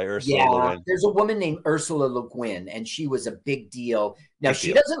novel by Ursula Le Guin? There's a woman named Ursula Le Guin, and she was a big deal. Now,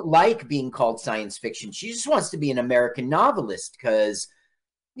 she doesn't like being called science fiction. She just wants to be an American novelist because,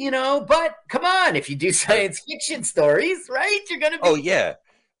 but come on, if you do science fiction stories, right, you're going to be... Oh, yeah.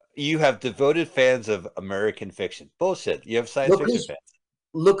 You have devoted fans of American fiction. Bullshit. You have science fiction fans.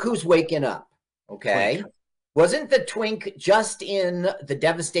 Look who's waking up, okay? Twink. Wasn't the twink just in the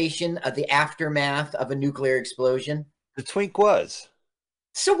devastation of the aftermath of a nuclear explosion? The twink was.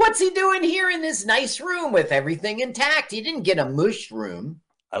 So what's he doing here in this nice room with everything intact? He didn't get a mush room.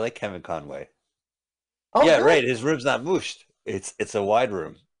 I like Kevin Conway. Oh, yeah, good. Right. His room's not mushed. It's a wide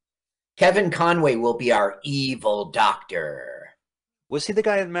room. Kevin Conway will be our evil doctor. Was he the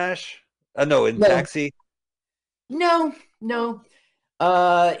guy in MASH? No, in Taxi? No.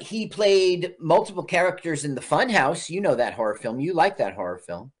 He played multiple characters in The Funhouse. You know that horror film. You like that horror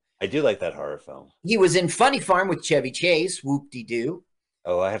film. I do like that horror film. He was in Funny Farm with Chevy Chase. Whoop-de-doo.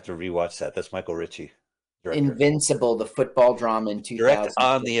 Oh, I have to rewatch that. That's Michael Ritchie. Director. Invincible, the football drama in 2000. Direct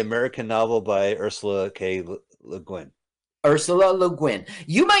on the American novel by Ursula K. Le Guin. Ursula Le Guin.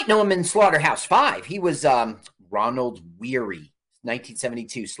 You might know him in Slaughterhouse-5. He was Ronald Weary,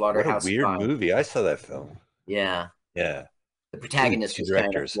 1972 Slaughterhouse-5. What a weird movie. I saw that film. Yeah. Yeah. The protagonist was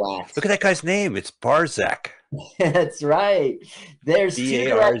kind of flat. Look at that guy's name. It's Barzak. That's right. There's two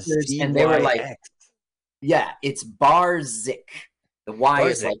directors, and they were like, yeah, it's Barzik. The Y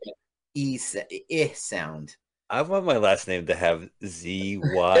is like an E sound. I want my last name to have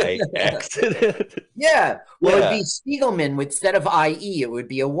Z-Y-X in it. Yeah. Well, it'd be Spiegelman. Instead of I-E, it would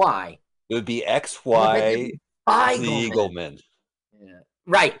be a Y. It would be X-Y Spiegelman. Yeah.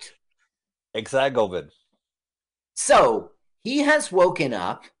 Right. Exagelman. So he has woken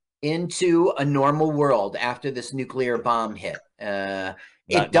up into a normal world after this nuclear bomb hit.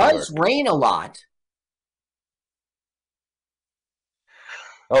 It does rain a lot.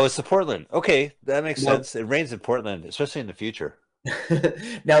 Oh, it's Portland. Okay, that makes sense. It rains in Portland, especially in the future.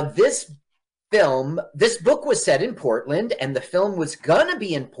 Now, this book was set in Portland, and the film was gonna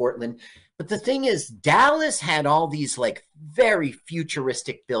be in Portland. But the thing is, Dallas had all these like very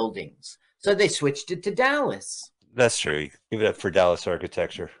futuristic buildings, so they switched it to Dallas. That's true. Give it up for Dallas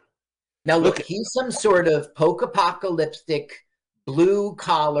architecture. Now look, he's some sort of post-apocalyptic,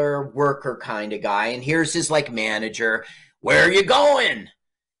 blue-collar worker kind of guy, and here's his like manager. Where are you going?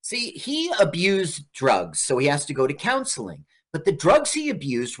 See, he abused drugs, so he has to go to counseling. But the drugs he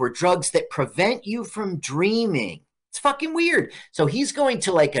abused were drugs that prevent you from dreaming. It's fucking weird. So he's going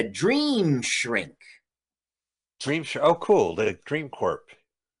to like a dream shrink. Oh, cool. The Dream Corp.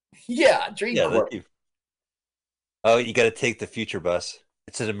 Yeah, Dream Corp. Oh, you got to take the future bus.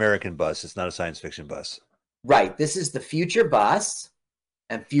 It's an American bus. It's not a science fiction bus. Right. This is the future bus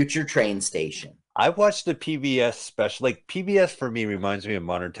and future train station. I watched the PBS special. Like, PBS for me reminds me of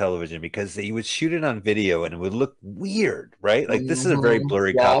modern television because you would shoot it on video and it would look weird, right? Like, this is a very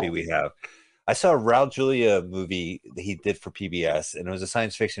blurry copy we have. I saw a Raul Julia movie that he did for PBS, and it was a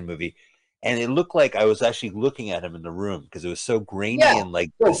science fiction movie. And it looked like I was actually looking at him in the room because it was so grainy and,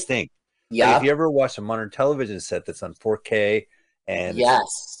 like, distinct. Yeah. Like, if you ever watch a modern television set that's on 4K and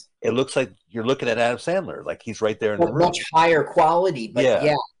it looks like you're looking at Adam Sandler. Like, he's right there in the room. Much higher quality, but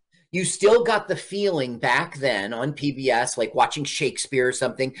yeah. You still got the feeling back then on PBS, like watching Shakespeare or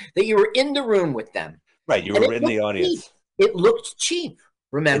something, that you were in the room with them. Right, you were in the audience. Cheap. It looked cheap,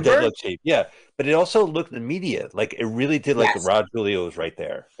 remember? It did look cheap, yeah. But it also looked immediate. Like, it really did, like, Rod Julio was right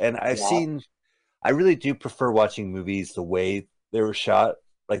there. And I really do prefer watching movies the way they were shot,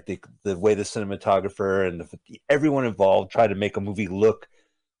 like the way the cinematographer and everyone involved tried to make a movie look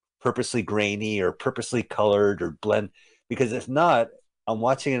purposely grainy or purposely colored or blend. Because if not, I'm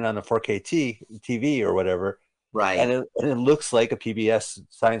watching it on a 4K TV or whatever, right? And it looks like a PBS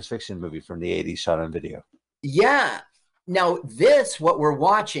science fiction movie from the 80s shot on video. Yeah. Now, what we're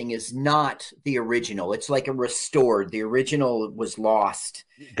watching is not the original. It's like a restored. The original was lost.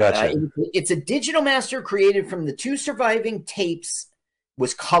 Gotcha. It's a digital master created from the 2 surviving tapes,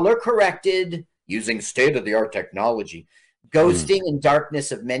 was color corrected using state-of-the-art technology. Ghosting and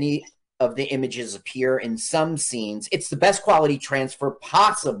darkness of many of the images appear in some scenes. It's the best quality transfer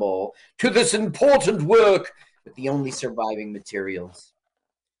possible to this important work with the only surviving materials.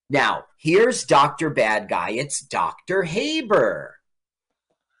 Now, here's Dr. Bad Guy. It's Dr. Haber.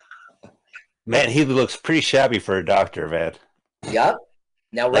 Man, he looks pretty shabby for a doctor, man. Yep.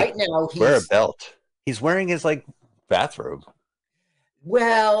 Now, right now, wear a belt. He's wearing his, like, bathrobe.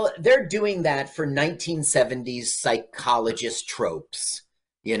 Well, they're doing that for 1970s psychologist tropes.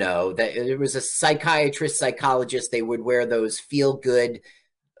 You know, there was a psychologist, they would wear those feel-good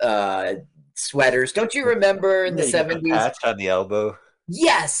sweaters. Don't you remember in the 70s? Patch on the elbow.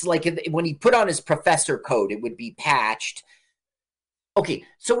 Yes, like when he put on his professor coat, it would be patched. Okay,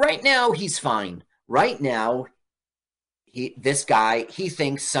 so right now, he's fine. Right now, this guy, he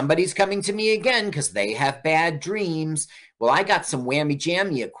thinks somebody's coming to me again because they have bad dreams. Well, I got some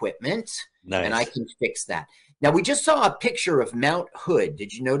whammy-jammy equipment, and I can fix that. Now, we just saw a picture of Mount Hood.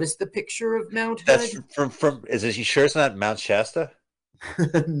 Did you notice the picture of Mount Hood? That's from is he sure it's not Mount Shasta?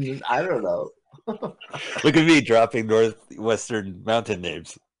 I don't know. Look at me dropping Northwestern mountain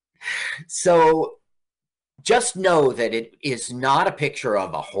names. So just know that it is not a picture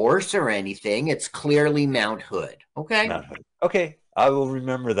of a horse or anything. It's clearly Mount Hood. Okay? Mount Hood. Okay. I will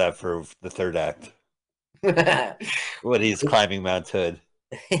remember that for the third act. When he's climbing Mount Hood.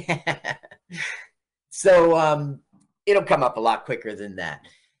 So it'll come up a lot quicker than that.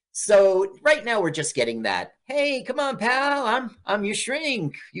 So right now we're just getting that. Hey, come on, pal. I'm your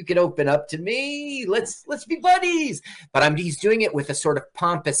shrink. You can open up to me. Let's be buddies. But he's doing it with a sort of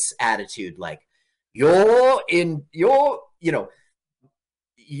pompous attitude, like your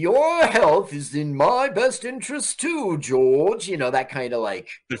health is in my best interest too, George. You know, that kind of like.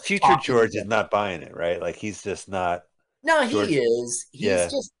 The future George is not buying it, right? Like he's just not. No, George, he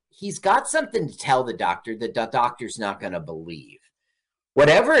is. He's got something to tell the doctor that the doctor's not going to believe.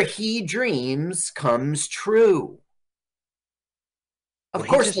 Whatever he dreams comes true. Of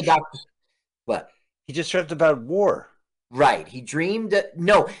course, the doctor. What? He just dreamt about war. Right. He dreamed.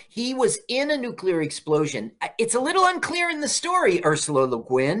 No, he was in a nuclear explosion. It's a little unclear in the story, Ursula Le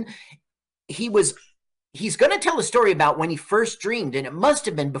Guin. He's going to tell a story about when he first dreamed, and it must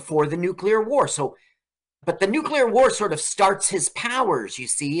have been before the nuclear war. But the nuclear war sort of starts his powers. You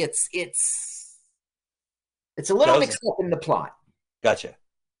see, it's a little mixed up in the plot. Gotcha.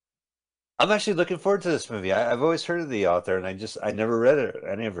 I'm actually looking forward to this movie. I've always heard of the author, and I never read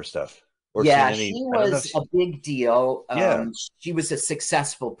any of her stuff. She was a big deal. She was a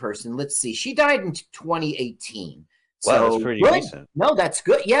successful person. Let's see. She died in 2018. Wow, that's pretty recent. No, that's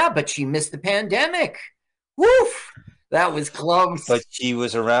good. Yeah, but she missed the pandemic. Woof! That was close. But she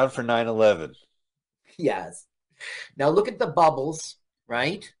was around for 9/11. Yes. Now look at the bubbles,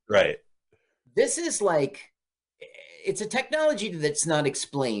 right? Right. This is like, it's a technology that's not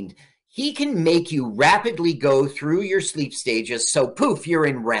explained. he can make you rapidly go through your sleep stages. So poof, you're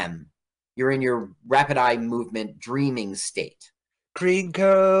in REM. You're in your rapid eye movement dreaming state. Green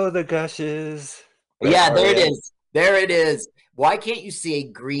go the gushes. Yeah, there it is. There it is. Why can't you say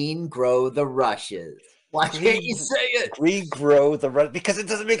green grow the rushes? Why can't you say it? Green grow the rushes. Because it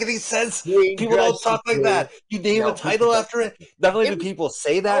doesn't make any sense. Green People don't talk like green. that. You name a title after it. Not only do people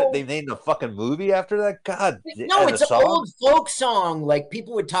say that, they named a fucking movie after that. God. No, it's an old folk song. Like,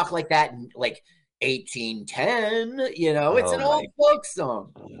 people would talk like that in, like, 1810. You know, it's an old folk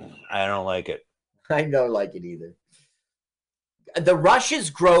song. I don't like it. I don't like it either. The rushes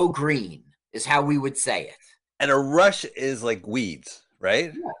grow green is how we would say it. And a rush is like weeds,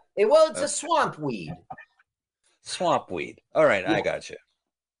 right? Yeah. Well, it's a swamp weed. Swamp weed. All right, yeah. I got you.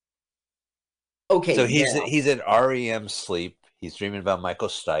 Okay. So he's in REM sleep. He's dreaming about Michael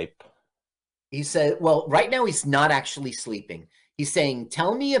Stipe. He said, well, right now he's not actually sleeping. He's saying,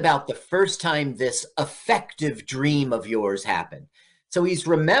 tell me about the first time this effective dream of yours happened. So he's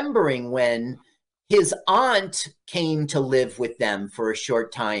remembering when his aunt came to live with them for a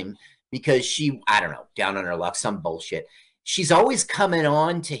short time because she, I don't know, down on her luck, some bullshit. She's always coming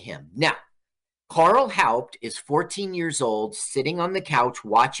on to him. Now, Carl Haupt is 14 years old, sitting on the couch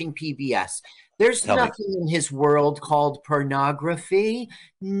watching PBS. There's nothing in his world called pornography.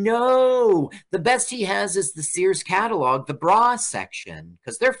 No. The best he has is the Sears catalog, the bra section,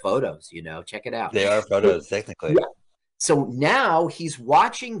 because they're photos, you know. Check it out. They are photos, technically. Yeah. So now he's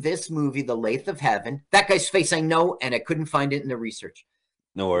watching this movie, The Lathe of Heaven. That guy's face I know, and I couldn't find it in the research.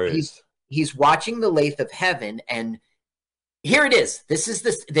 No worries. He's watching The Lathe of Heaven, and here it is.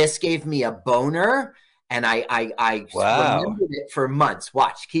 This gave me a boner, and I remembered it for months.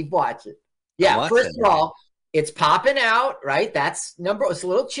 Watch, keep watching. Yeah, first of all, it's popping out, right? That's number. It's a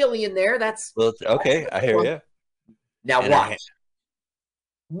little chilly in there. That's okay. I hear you. Now watch.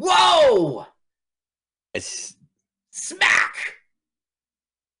 Whoa! It's smack.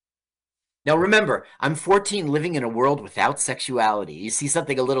 Now remember, I'm 14, living in a world without sexuality. You see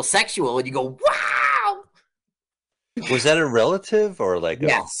something a little sexual, and you go, "Wow!" Was that a relative or like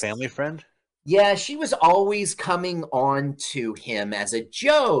a family friend? Yeah, she was always coming on to him as a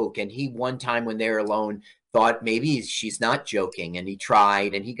joke. And he, one time when they were alone, thought maybe she's not joking. And he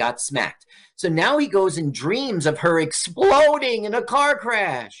tried and he got smacked. So now he goes and dreams of her exploding in a car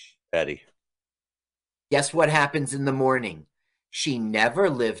crash. Betty. Guess what happens in the morning? She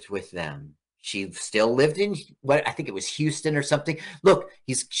never lived with them. She still lived in, what I think it was Houston or something. Look,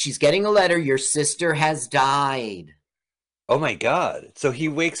 she's getting a letter. Your sister has died. Oh my God. So he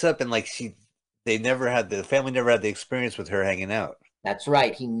wakes up and like the family never had the experience with her hanging out. That's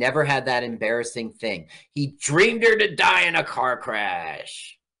right. He never had that embarrassing thing. He dreamed her to die in a car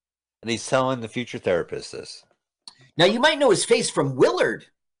crash. And he's telling the future therapist this. Now, you might know his face from Willard.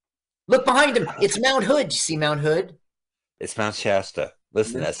 Look behind him. It's Mount Hood. You see Mount Hood? It's Mount Shasta.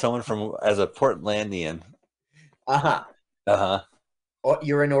 Listen, as a Portlandian. Uh-huh. Uh-huh. Oh,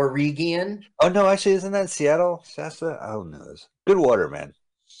 you're an Oregon? Oh, no, actually, isn't that Seattle? Shasta? Oh, no. Good water, man.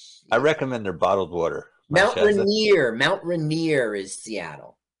 I recommend their bottled water. Mount Rainier. Mount Rainier is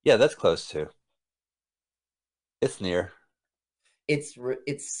Seattle. Yeah, that's close too. It's near. It's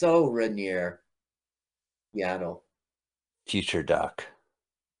so Rainier. Seattle. Future Doc.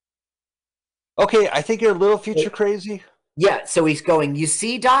 Okay, I think you're a little future crazy. Yeah, so he's going, you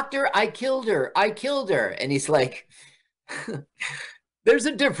see, doctor, I killed her. And he's like, there's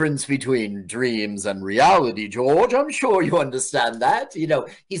a difference between dreams and reality, George. I'm sure you understand that. You know,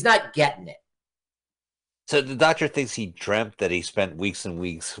 he's not getting it. So the doctor thinks he dreamt that he spent weeks and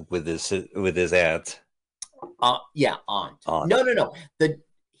weeks with his aunt. Yeah, aunt. No.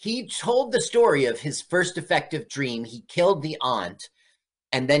 He told the story of his first effective dream. He killed the aunt,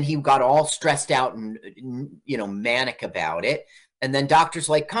 and then he got all stressed out and, you know, manic about it. And then doctor's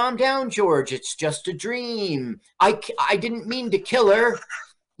like, calm down, George. It's just a dream. I didn't mean to kill her.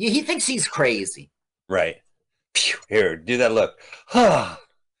 He thinks he's crazy. Right. Here, do that look.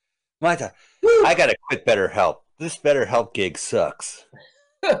 My time. I got to quit BetterHelp. This BetterHelp gig sucks.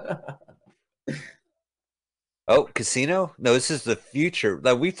 Oh, casino? No, this is the future.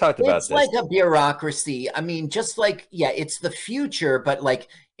 Like, we've talked about this. It's like a bureaucracy. I mean, just like, it's the future, but like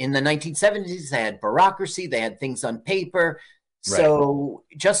in the 1970s, they had bureaucracy. They had things on paper. So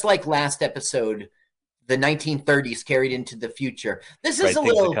just like last episode, the 1930s carried into the future. This is a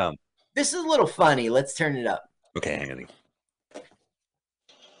little funny. Let's turn it up. Okay, hang on. It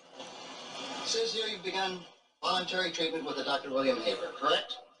says here you've begun voluntary treatment with Dr. William Haber,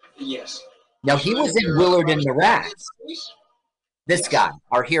 correct? Yes. Now he was in Willard and the Rats. This guy,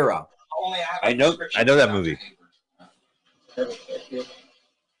 our hero. I know that movie.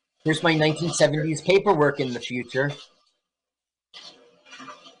 Here's my 1970s paperwork in the future.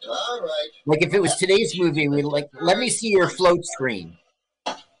 All right. Like if it was today's movie, we like, let me see your float screen.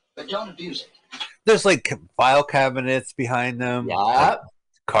 But don't abuse it. There's like file cabinets behind them. Yeah. Like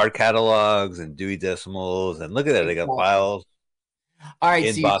card catalogs and Dewey Decimals. And look at that. They got files. All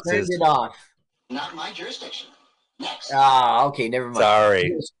right, so you inboxes. turned it off. Not my jurisdiction. Next. Ah, okay, never mind.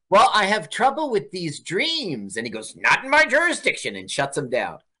 Sorry. Well, I have trouble with these dreams. And he goes, not in my jurisdiction, and shuts them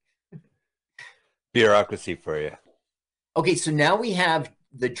down. Bureaucracy for you. Okay, so now we have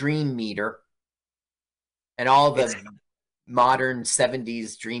the dream meter and all the modern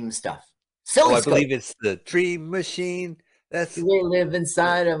 70s dream stuff. Silly I believe it's the dream machine. That's they live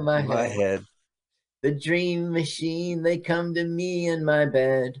inside of my head. The dream machine, they come to me in my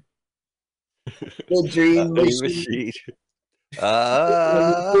bed. The dream machine.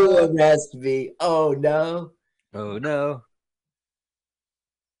 Arrest me. Oh no. Oh no.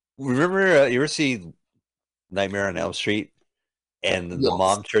 Remember, you ever see Nightmare on Elm Street? And the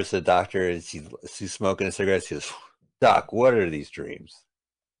mom turns to the doctor and she's smoking a cigarette. She goes, Doc, what are these dreams?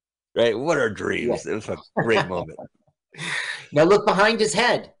 Right? What are dreams? Yeah. It was a great moment. Now look behind his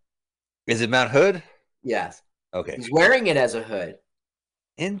head. Is it Mount Hood? Yes. Okay. He's wearing it as a hood.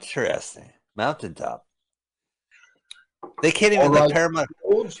 Interesting. Mountaintop. They can't even the Paramount.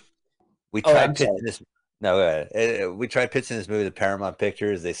 We tried pitching this. No, we tried pitching this movie to Paramount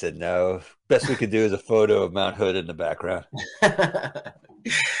Pictures. They said no. Best we could do is a photo of Mount Hood in the background.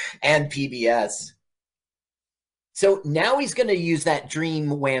 And PBS. So now he's going to use that dream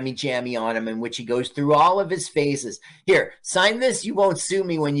whammy jammy on him, in which he goes through all of his phases. Here, sign this. You won't sue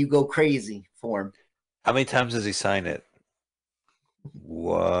me when you go crazy form. How many times does he sign it?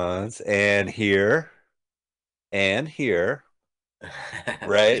 Once, and here, and here.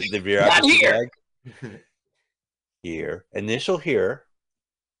 Right? The bureaucracy here. Here. Initial here.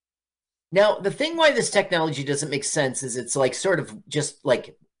 Now, the thing why this technology doesn't make sense is it's like sort of just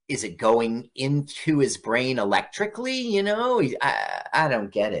like, is it going into his brain electrically? You know, I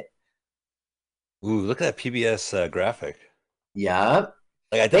don't get it. Ooh, look at that PBS graphic. Yeah.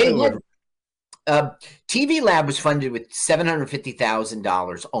 Like I thought TV Lab was funded with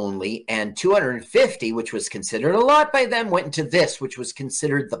 $750,000 only, and $250,000, which was considered a lot by them, went into this, which was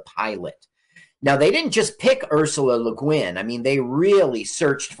considered the pilot. Now, they didn't just pick Ursula Le Guin. I mean, they really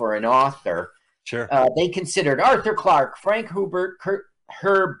searched for an author. Sure. They considered Arthur Clarke, Frank Herbert, Kurt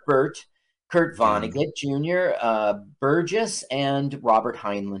Vonnegut Jr., Burgess, and Robert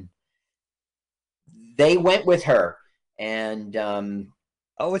Heinlein. They went with her. And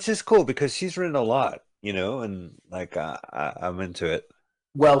which is cool because she's written a lot, you know, and like I'm into it.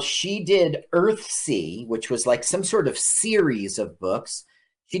 Well, she did Earthsea, which was like some sort of series of books.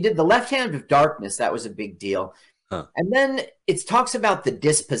 She did The Left Hand of Darkness. That was a big deal. Huh. And then it talks about The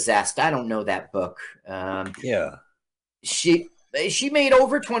Dispossessed. I don't know that book. Yeah. She made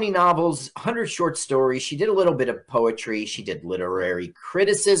over 20 novels, 100 short stories. She did a little bit of poetry. She did literary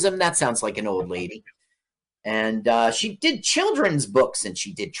criticism. That sounds like an old lady. And she did children's books, and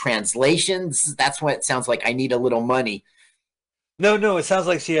she did translations. That's what it sounds like. I need a little money. No, it sounds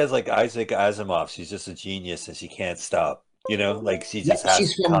like she has like Isaac Asimov. She's just a genius, and she can't stop. You know, like she just has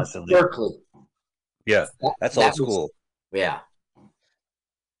she's from constantly. Berkeley. Yeah, that's old school. Yeah.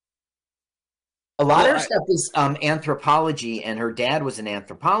 A lot of her stuff is anthropology, and her dad was an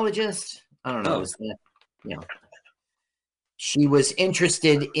anthropologist. I don't know. Was that, you know. She was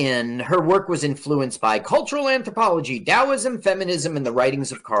interested in, her work was influenced by cultural anthropology, Taoism, feminism, and the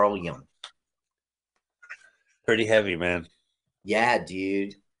writings of Carl Jung. Pretty heavy, man. Yeah,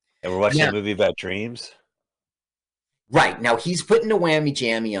 dude. And we're watching a movie about dreams. Right. Now he's putting a whammy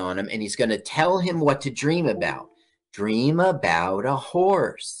jammy on him, and he's going to tell him what to dream about. Dream about a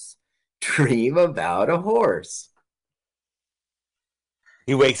horse. Dream about a horse.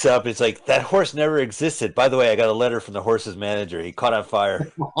 He wakes up, it's like, that horse never existed. By the way, I got a letter from the horse's manager. He caught on fire.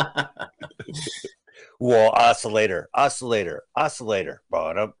 Wall oscillator. Call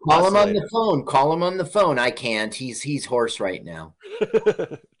him on the phone. Call him on the phone. I can't. He's hoarse right now.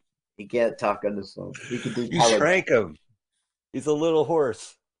 He can't talk on the phone. He can do you shrank him. He's a little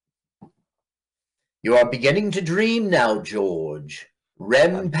horse. You are beginning to dream now, George.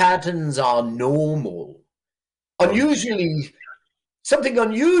 REM patterns are normal. Unusually, something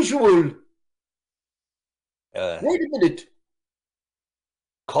unusual. Wait a minute.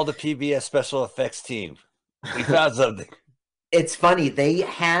 Call the PBS special effects team. We found something. It's funny. They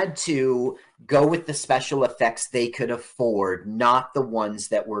had to go with the special effects they could afford, not the ones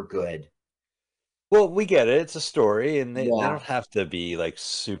that were good. Well, we get it. It's a story, and they don't have to be like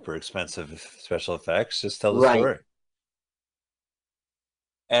super expensive special effects. Just tell the story.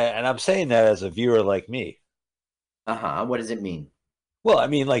 And I'm saying that as a viewer like me. What does it mean? Well, I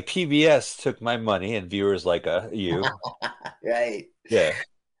mean, like PBS took my money, and viewers like you, right? Yeah.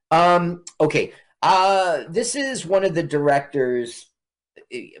 Okay. This is one of the directors.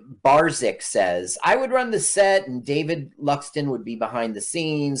 Barzik says, I would run the set, and David Luxton would be behind the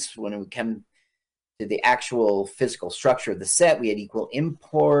scenes. When it would come to the actual physical structure of the set, we had equal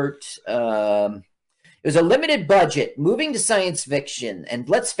import. It was a limited budget, moving to science fiction, and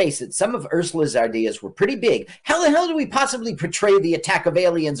let's face it, some of Ursula's ideas were pretty big. How the hell do we possibly portray the attack of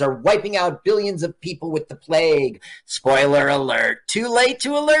aliens or wiping out billions of people with the plague? Spoiler alert. Too late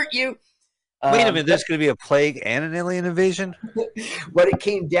to alert you. Wait a minute, there's going to be a plague and an alien invasion? What it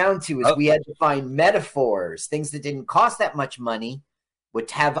came down to is we had to find metaphors, things that didn't cost that much money, would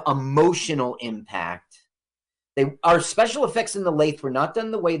have emotional impact. Our special effects in the lathe were not done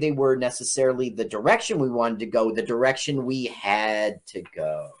the way they were necessarily the direction we wanted to go, the direction we had to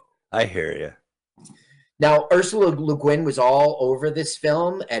go. I hear you. Now, Ursula Le Guin was all over this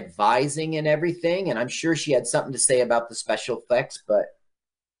film, advising and everything, and I'm sure she had something to say about the special effects, but...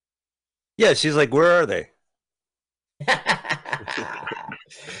 Yeah, she's like, where are they?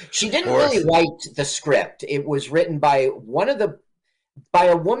 She didn't really write the script. It was written by by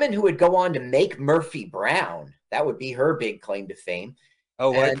a woman who would go on to make Murphy Brown. That would be her big claim to fame.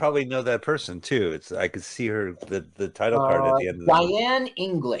 Oh, well, I probably know that person too. I could see her the title card at the end of the movie. Diane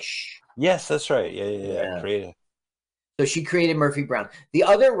English. Yes, that's right. Yeah. Creative. So she created Murphy Brown. The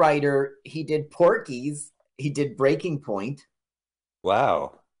other writer, he did Porky's. He did Breaking Point.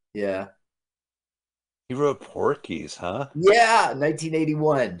 Wow. Yeah. He wrote Porky's, huh? Yeah,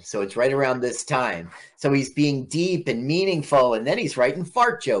 1981. So it's right around this time. So he's being deep and meaningful, and then he's writing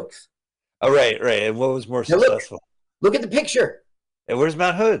fart jokes. Oh, right. And what was more successful? Look at the picture. And where's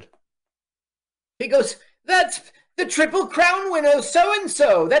Mount Hood? He goes, that's the Triple Crown winner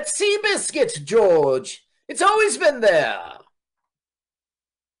so-and-so. That's Seabiscuit, George. It's always been there.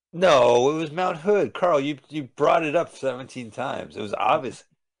 No, it was Mount Hood. Carl, you brought it up 17 times. It was obvious.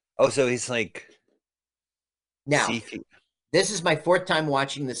 Oh, so he's like... Now, this is my fourth time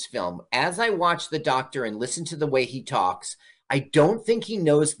watching this film. As I watch the Doctor and listen to the way he talks, I don't think he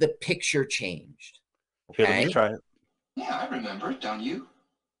knows the picture changed. Okay? Here, let me try it. Yeah, I remember it, don't you?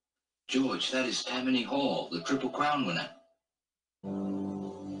 George, that is Tammany Hall, the Triple Crown winner.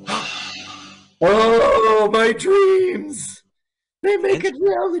 Oh, my dreams! They make it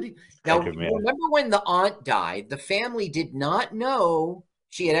reality. Now, remember when the aunt died, the family did not know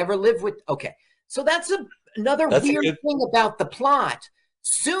she had ever lived with... Okay, so that's another weird thing about the plot.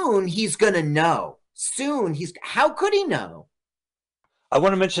 Soon he's going to know. How could he know? I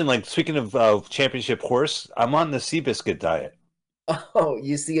want to mention, like, speaking of championship horse, I'm on the Seabiscuit diet. Oh,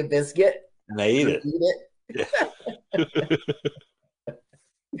 you see a biscuit? And I eat it.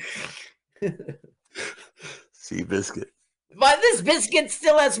 Seabiscuit. But this biscuit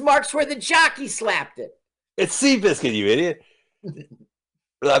still has marks where the jockey slapped it. It's Seabiscuit, you idiot.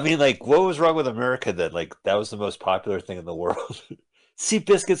 I mean, like, what was wrong with America then? Like, that was the most popular thing in the world.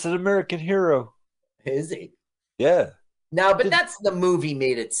 Seabiscuit's an American hero. Is he? Yeah. No, but that's the movie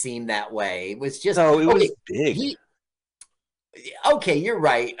made it seem that way. It was just... No, it was big. Okay, you're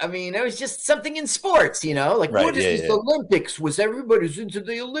right. I mean, it was just something in sports, you know? Like, what is this Olympics? Was everybody's into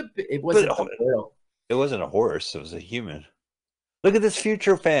the Olympics? It wasn't It wasn't a horse. It was a human. Look at this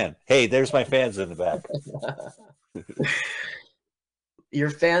future fan. Hey, there's my fans in the back. Your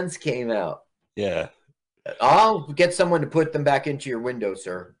fans came out. Yeah. I'll get someone to put them back into your window,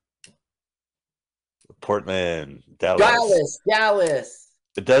 sir. Portland, Dallas.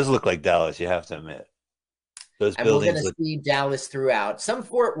 It does look like Dallas, you have to admit. Those buildings. We're going to see Dallas throughout. Some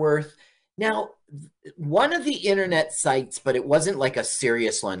Fort Worth. Now, one of the internet sites, but it wasn't like a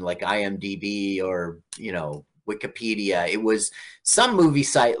serious one like IMDb or, Wikipedia. It was some movie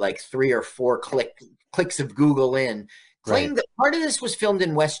site like 3 or 4 clicks of Google in. Claimed that part of this was filmed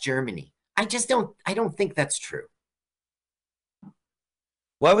in West Germany. I don't think that's true.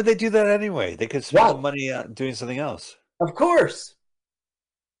 Why would they do that anyway? They could spend the money on doing something else. Of course.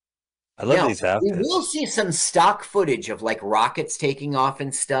 I love these outfits. We will see some stock footage of like rockets taking off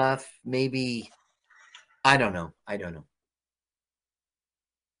and stuff. Maybe. I don't know.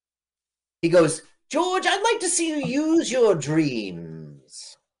 He goes, George, I'd like to see you use your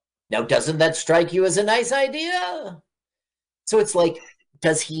dreams. Now, doesn't that strike you as a nice idea? So it's like,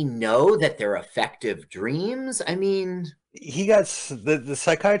 does he know that they're effective dreams? I mean... He got the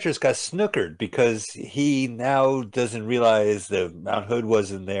psychiatrist got snookered because he now doesn't realize that Mount Hood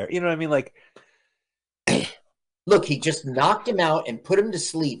wasn't there. You know what I mean? Like, look, he just knocked him out and put him to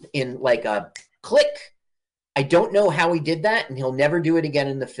sleep in like a click. I don't know how he did that, and he'll never do it again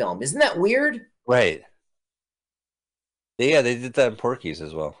in the film. Isn't that weird? Right. Yeah, they did that in Porky's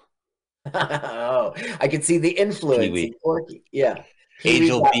as well. Oh, I can see the influence Pee-wee. in Porky. Yeah.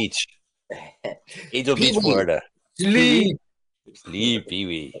 Angel Beach. Angel Beach, Pee-wee. Florida. Sleep. Sleep,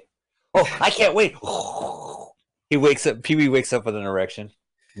 Pee-wee. Oh, I can't wait. He wakes up. Pee-wee wakes up with an erection.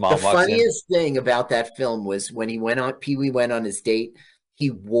 Mom The walks in. funniest thing about that film was when Pee-wee went on his date, he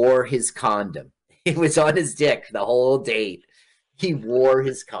wore his condom. It was on his dick the whole date. He wore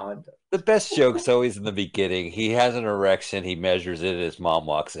his condom. The best joke's always in the beginning. He has an erection. He measures it. His mom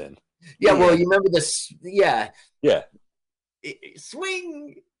walks in. Yeah, well, you remember this? Yeah. Yeah.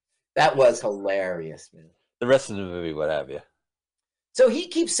 Swing. That was hilarious, man. The rest of the movie, what have you. So he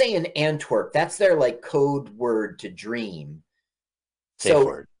keeps saying Antwerp. That's their like code word to dream. Safe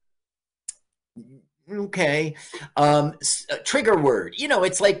word. Okay. Trigger word. You know,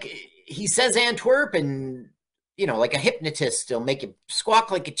 it's like he says Antwerp and, you know, like a hypnotist, he'll make you squawk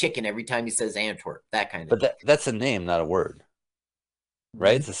like a chicken every time he says Antwerp. That kind of But that's a name, not a word.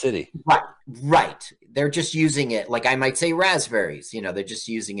 Right? It's a city. Right. They're just using it. Like I might say raspberries. You know, they're just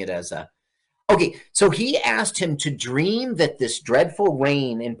using it as a... Okay, so he asked him to dream that this dreadful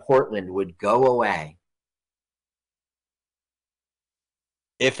rain in Portland would go away.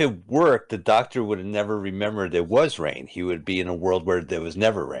 If it worked, the doctor would have never remembered there was rain. He would be in a world where there was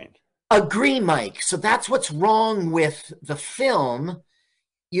never rain. Agree, Mike. So that's what's wrong with the film.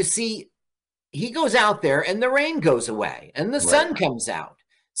 You see, he goes out there and the rain goes away and the sun comes out.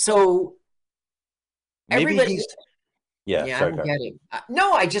 So Maybe everybody... Yeah, I sorry, don't get it.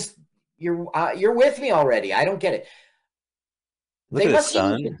 No, I just... You're with me already. I don't get it. Look They at must the use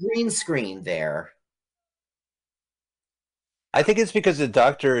sun. the green screen there. I think it's because the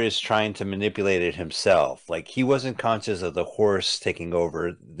doctor is trying to manipulate it himself. Like he wasn't conscious of the horse taking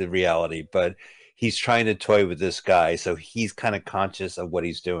over the reality, but he's trying to toy with this guy, so he's kind of conscious of what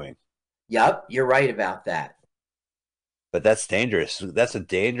he's doing. Yep, you're right about that. But that's dangerous. That's a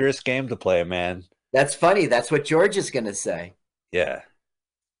dangerous game to play, man. That's funny. That's what George is going to say. Yeah.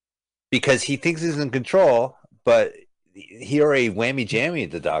 Because he thinks he's in control, but he already whammy jammy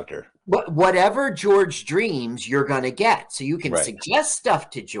the doctor. Whatever George dreams, you're going to get. So you can Right. suggest stuff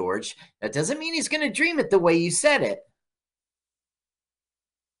to George. That doesn't mean he's going to dream it the way you said it.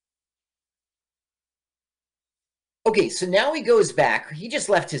 Okay, so now he goes back. He just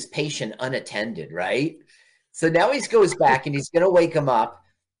left his patient unattended, right? So now he goes back and he's going to wake him up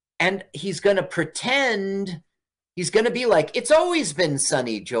and he's going to pretend. He's going to be like, it's always been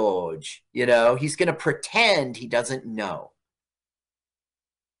sunny, George. You know, he's going to pretend he doesn't know.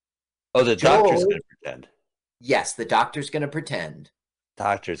 Oh, the doctor's going to pretend. Yes, the doctor's going to pretend.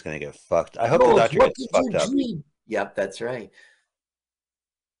 Doctor's going to get fucked. I hope the doctor What gets did fucked you up. dream? Yep, that's right.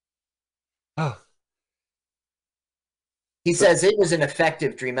 Oh. He says it was an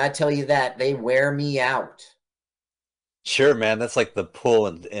effective dream. I tell you that. They wear me out. Sure, man. That's like the pull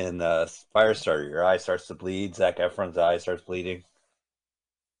in Firestarter. Your eye starts to bleed. Zac Efron's eye starts bleeding.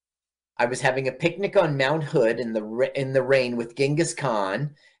 I was having a picnic on Mount Hood in the rain with Genghis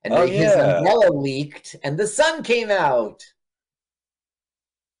Khan, and Oh, his yeah. umbrella leaked, and the sun came out.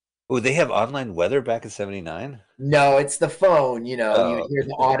 Oh, they have online weather back in '79? No, it's the phone. You know, Oh. you hear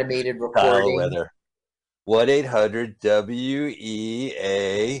the automated Dial recording. weather.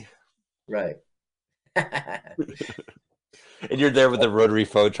 1-800-WEA. Right. And you're there with the rotary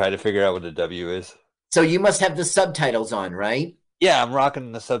phone trying to figure out what the W is. So you must have the subtitles on, right? Yeah, I'm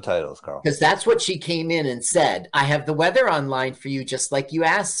rocking the subtitles, Carl. Because that's what she came in and said. I have the weather online for you, just like you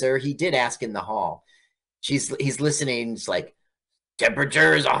asked, sir. He did ask in the hall. He's listening. It's like,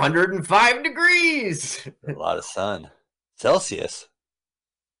 temperature is 105 degrees. A lot of sun. Celsius.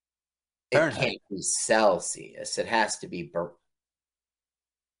 It Fahrenheit. can't be Celsius. It has to be.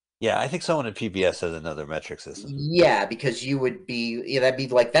 Yeah, I think someone at PBS has another metric system. Yeah, because you would be. Yeah, that'd be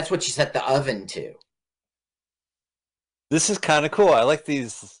like that's what you set the oven to. This is kind of cool. I like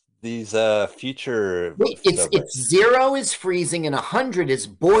these future. Wait, it's 0 is freezing and 100 is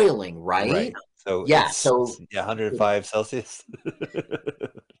boiling, right? So yeah, it's 105 Celsius.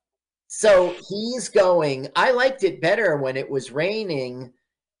 So he's going. I liked it better when it was raining,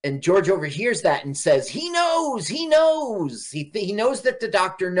 and George overhears that and says, "He knows. He knows. He knows that the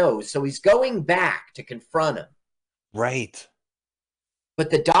doctor knows." So he's going back to confront him. Right. But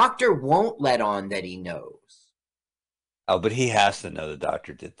the doctor won't let on that he knows. Oh, but he has to know the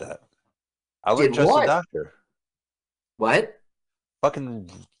doctor did that. I wouldn't Did trust what? the doctor. What? Fucking,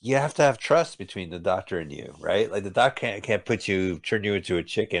 you have to have trust between the doctor and you, right? Like the doctor can't turn you into a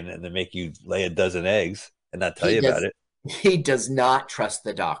chicken and then make you lay a dozen eggs and not tell you about it. He does not trust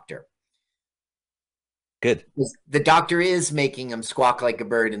the doctor. Good. The doctor is making him squawk like a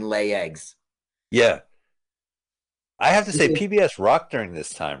bird and lay eggs. Yeah. I have to say, PBS rocked during this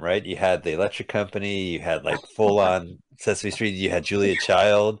time, right? You had the Electric Company, you had like full on Sesame Street, you had Julia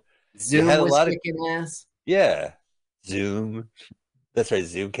Child. Zoom you had a was lot kicking ass. Yeah. Zoom. That's right,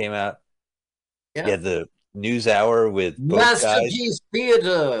 Zoom came out. Yeah. You had the News Hour with both guys. Masterpiece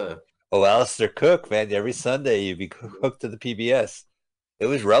Theater. Oh, Alistair Cook, man. Every Sunday you'd be hooked to the PBS. It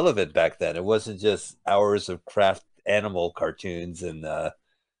was relevant back then. It wasn't just hours of craft animal cartoons and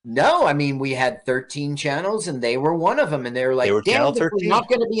No, I mean, we had 13 channels and they were one of them. And they were like, They were damn, Channel we're 13. not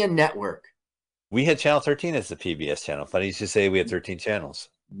going to be a network. we had Channel 13 as the PBS channel. Funny you should say we had 13 channels.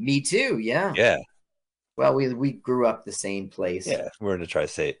 Me too, yeah. Yeah. Well, we grew up the same place. Yeah, we're in the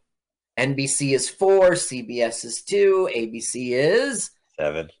tri-state. NBC is 4, CBS is 2, ABC is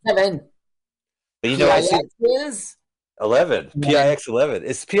 7. 7. But you know, I see is 11. PIX 11.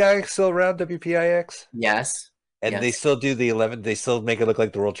 Is PIX still around, WPIX? Yes. And yes. they still do the 11. They still make it look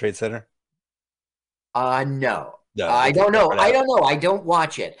like the World Trade Center? No. No, I don't know. I don't know. I don't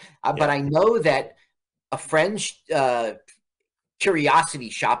watch it. But I know that a friend's Curiosity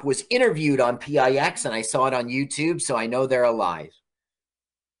Shop was interviewed on PIX, and I saw it on YouTube, so I know they're alive.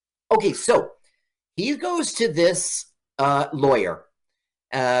 Okay, so he goes to this lawyer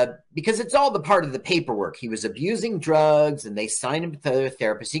because it's all the part of the paperwork. He was abusing drugs, and they signed him to a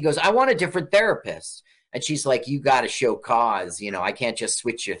therapist. He goes, I want a different therapist. And she's like, you got to show cause. You know, I can't just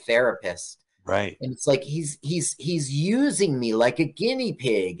switch your therapist. Right. And it's like he's using me like a guinea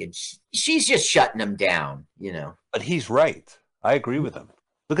pig, and she's just shutting him down, you know. But he's right. I agree with him.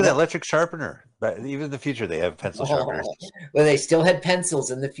 Look at that electric sharpener. But even in the future, they have pencil sharpeners. Well, they still had pencils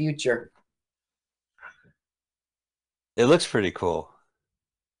in the future. It looks pretty cool.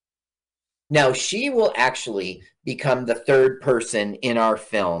 Now, she will actually become the third person in our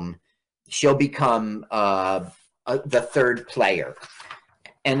film. She'll become the third player.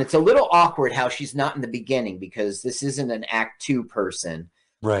 And it's a little awkward how she's not in the beginning because this isn't an Act 2 person.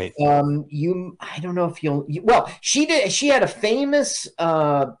 Right. I don't know if well, she did. She had a famous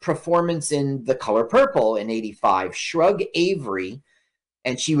performance in The Color Purple in '85, Shrug Avery,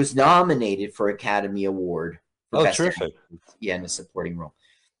 and she was nominated for Academy Award. Oh, terrific. Yeah, in a supporting role.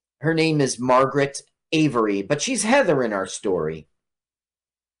 Her name is Margaret Avery, but she's Heather in our story.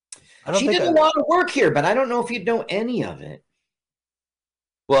 She did a lot of work here, but I don't know if you'd know any of it.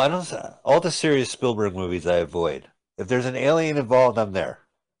 Well, I don't. All the serious Spielberg movies I avoid. If there's an alien involved, I'm there.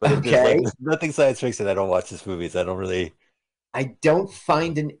 But if there's like nothing science fiction, I don't watch his movies. I don't really. I don't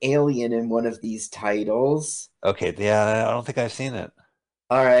find an alien in one of these titles. Okay, yeah, I don't think I've seen it.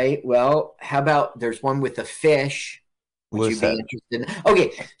 All right. Well, how about there's one with a fish? Would you be interested in?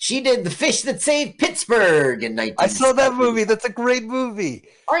 Okay, she did The Fish That Saved Pittsburgh in 1970. I saw that movie. That's a great movie.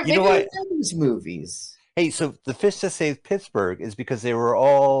 All right, maybe we know these movies. Hey, so The Fish That Saved Pittsburgh is because they were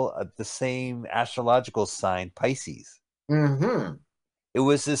all the same astrological sign, Pisces. Mm-hmm. It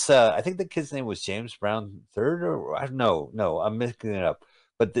was this, I think the kid's name was James Brown III, or I don't know. No, I'm mixing it up.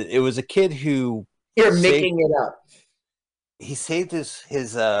 But it was a kid who... You're making it up. He saved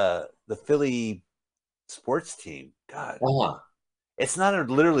the Philly sports team. God. It's not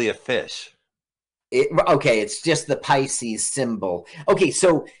literally a fish. Okay, it's just the Pisces symbol. Okay,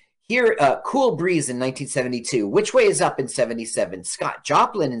 so here, Cool Breeze in 1972. Which Way Is Up in 77. Scott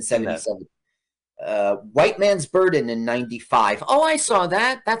Joplin in 77. White Man's Burden in 95. Oh, I saw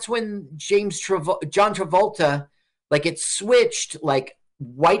that. That's when John Travolta, like it switched, like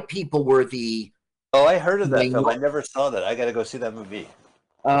white people were the... Oh, I heard of that film. I never saw that. I got to go see that movie.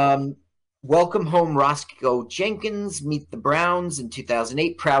 Welcome Home, Roscoe Jenkins, Meet the Browns in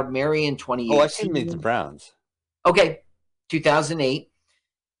 2008, Proud Mary in 2018. Oh, I've seen Meet the Browns. Okay, 2008.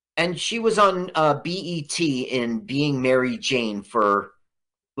 And she was on BET in Being Mary Jane for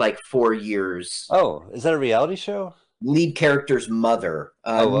like 4 years. Oh, is that a reality show? Lead character's mother.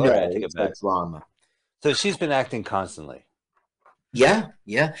 No, no, right, I take it back. Drama. So she's been acting constantly. Yeah,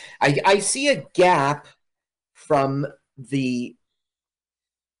 yeah. I see a gap from the...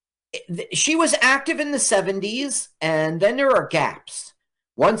 She was active in the 70s, and then there are gaps.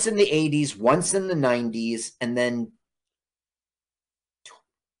 Once in the 80s, once in the 90s, and then...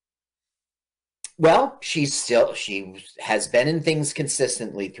 Well, she has been in things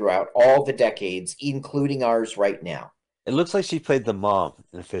consistently throughout all the decades, including ours right now. It looks like she played the mom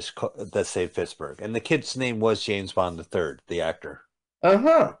in Fish That Saved Pittsburgh, and the kid's name was James Bond III, the actor.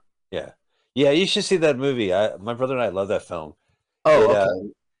 Uh-huh. Yeah. Yeah, you should see that movie. My brother and I love that film. Oh,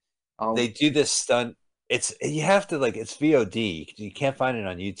 okay. They do this stunt. You have to, like, it's VOD. You can't find it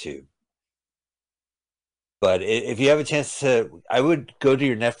on YouTube. But if you have a chance to, I would go to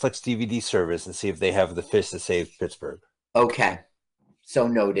your Netflix DVD service and see if they have The Fish That Saved Pittsburgh. Okay. So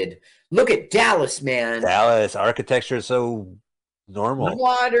noted. Look at Dallas, man. Dallas, architecture is so normal.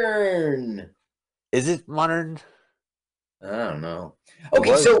 Modern. Is it modern? I don't know.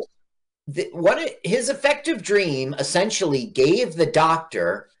 Okay, so his effective dream essentially gave the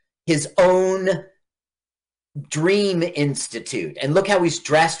doctor his own dream institute. And look how he's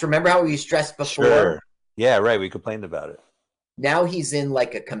dressed. Remember how he was dressed before? Sure. Yeah, right. We complained about it. Now he's in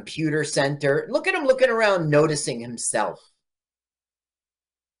like a computer center. Look at him looking around, noticing himself.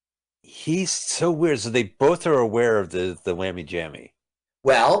 He's so weird. So they both are aware of the whammy jammy.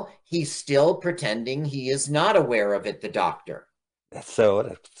 Well, he's still pretending he is not aware of it, the doctor. So what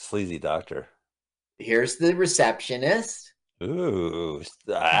a sleazy doctor. Here's the receptionist. Ooh,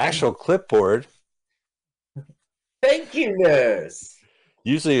 the actual clipboard. Thank you, nurse.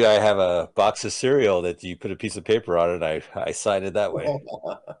 Usually I have a box of cereal that you put a piece of paper on it. I sign it that way.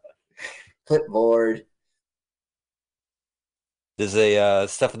 Clipboard. There's a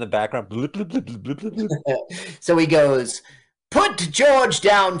stuff in the background. Bloop, bloop, bloop, bloop, bloop, bloop. So he goes, put George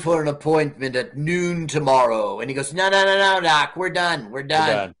down for an appointment at noon tomorrow. And he goes, no, Doc, we're done. We're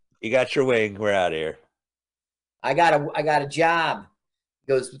done. You got your wing. We're out of here. I got a job. He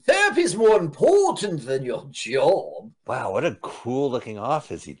goes, therapy's more important than your job. Wow, what a cool looking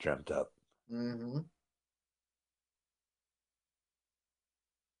office he dreamt up. Mm-hmm.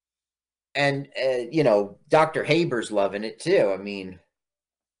 And, Dr. Haber's loving it too. I mean,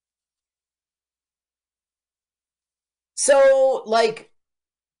 so,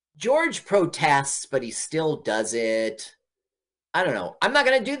 George protests, but he still does it. I don't know. I'm not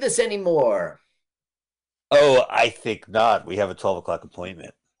going to do this anymore. Oh, I think not. We have a 12 o'clock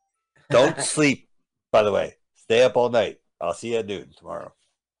appointment. Don't sleep, by the way. Stay up all night. I'll see you at noon tomorrow.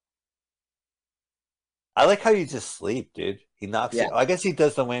 I like how you just sleep, dude. He knocks it. I guess he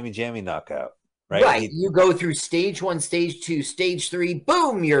does the whammy jammy knockout, right? Right. You go through stage 1, stage 2, stage 3.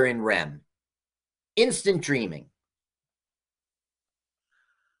 Boom, you're in REM. Instant dreaming.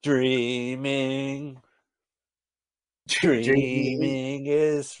 Dreaming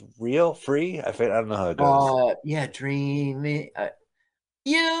is real, free. I don't know how it goes. Yeah, dreaming.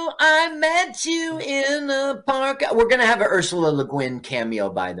 I met you in a park. We're gonna have an Ursula Le Guin cameo,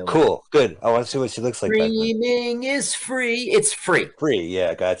 by the way. Cool, good. I want to see what she looks like. Dreaming is free. It's free. Free,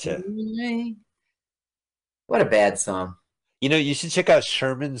 yeah, gotcha. What a bad song. You should check out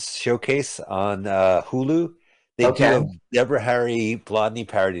Sherman's showcase on Hulu. They do a Deborah Harry Blondie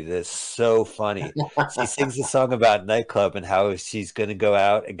parody that's so funny. She sings a song about nightclub and how she's going to go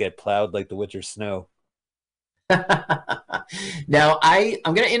out and get plowed like the winter snow. Now, I'm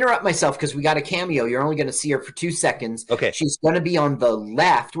going to interrupt myself because we got a cameo. You're only going to see her for 2 seconds. Okay. She's going to be on the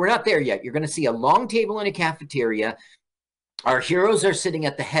left. We're not there yet. You're going to see a long table in a cafeteria. Our heroes are sitting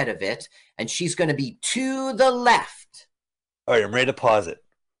at the head of it, and she's going to be to the left. All right, I'm ready to pause it.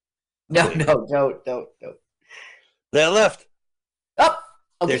 No, don't. There left. Up.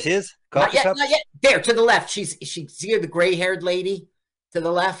 Oh, okay. There she is. Not yet. There, to the left. She's see the gray-haired lady to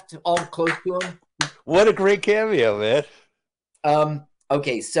the left, all close to him. What a great cameo, man.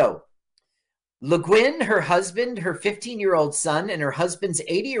 Okay, so Le Guin, her husband, her 15-year-old son, and her husband's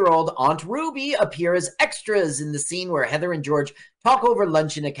 80-year-old Aunt Ruby appear as extras in the scene where Heather and George talk over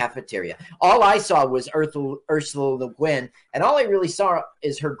lunch in a cafeteria. All I saw was Ursula Le Guin, and all I really saw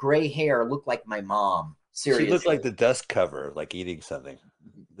is her gray hair look like my mom. Seriously. She looked like the dust cover, like eating something.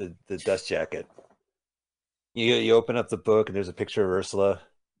 The dust jacket. You open up the book and there's a picture of Ursula.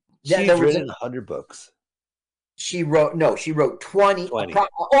 She's written 100 books. She wrote 20.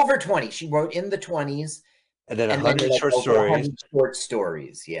 Over 20. She wrote in the 20s. And then 100 short stories. 100 short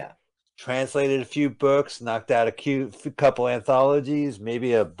stories, yeah. Translated a few books, knocked out a couple anthologies,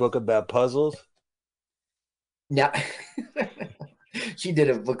 maybe a book about puzzles. Now, she did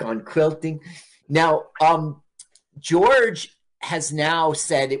a book on quilting. Now, George has now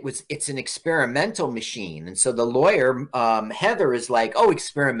said it's an experimental machine. And so the lawyer, Heather, is like, oh,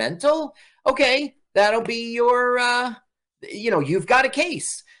 experimental? Okay, that'll be your, you've got a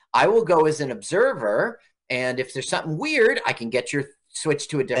case. I will go as an observer, and if there's something weird, I can get your switch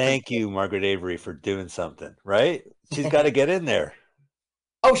to a different. Thank you, Margaret Avery, for doing something, right? She's got to get in there.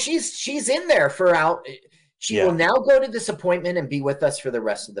 Oh, she's in there for out. She will now go to this appointment and be with us for the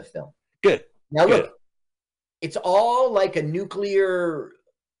rest of the film. Good. Now look, it's all like a nuclear.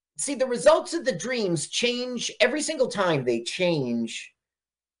 See, the results of the dreams change every single time they change.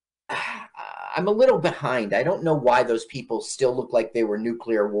 I'm a little behind. I don't know why those people still look like they were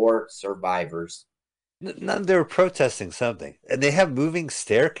nuclear war survivors. No, they were protesting something, and they have moving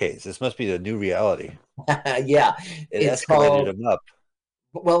staircase. This must be the new reality. Yeah, It it's escalated called. him up.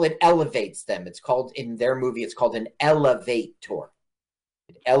 Well, it elevates them. It's called in their movie. It's called an elevator.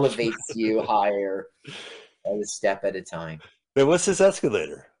 It elevates you higher, a step at a time. But what's this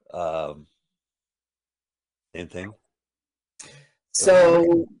escalator? Same thing.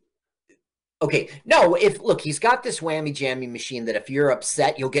 So, okay, no. If look, he's got this whammy jammy machine that if you're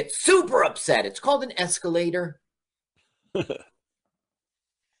upset, you'll get super upset. It's called an escalator.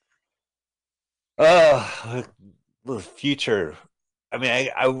 Oh, the future. I mean,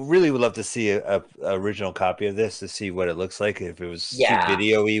 I really would love to see a original copy of this to see what it looks like if it was too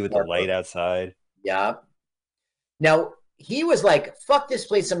video-y with the light outside. Yeah. Now, he was like, fuck this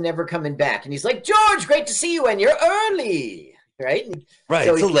place, I'm never coming back. And he's like, George, great to see you, and you're early. Right? Right,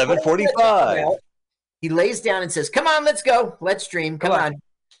 so it's 11:45. He lays down and says, come on, let's go. Let's dream. Come on.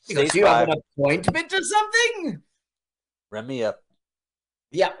 He goes, you have an appointment or something? Rem me up.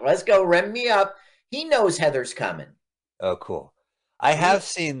 Yeah, let's go. Rem me up. He knows Heather's coming. Oh, cool. I have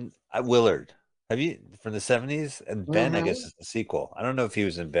seen Willard. Have you, from the 70s? And Ben, I guess, is the sequel. I don't know if he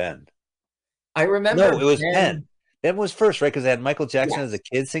was in Ben. I remember. No, it was Ben. Ben was first, right? Because they had Michael Jackson as a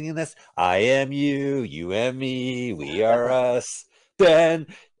kid singing this. I am you, you and me, we are us. Ben,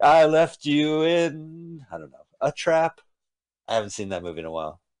 I left you in, I don't know, a trap. I haven't seen that movie in a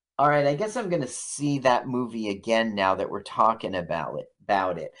while. All right, I guess I'm going to see that movie again now that we're talking about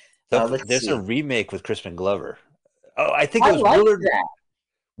it. There's a remake with Crispin Glover. Oh, I think I it was like Willard. that.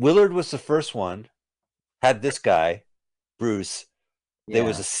 Willard was the first one. Had this guy, Bruce. There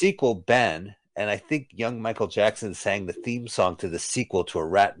was Yeah. a sequel, Ben, and I think young Michael Jackson sang the theme song to the sequel to a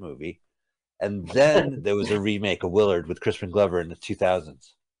rat movie. And then there was a remake of Willard with Crispin Glover in the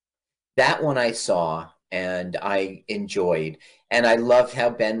 2000s. That one I saw and I enjoyed. And I loved how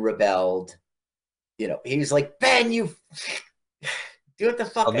Ben rebelled. You know, he was like, Ben, you do what the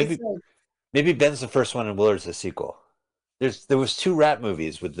fuck I said. Maybe Ben's the first one and Willard's the sequel. There was 2 rat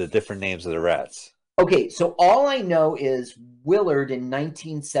movies with the different names of the rats. Okay, so all I know is Willard in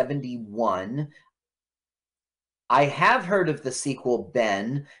 1971. I have heard of the sequel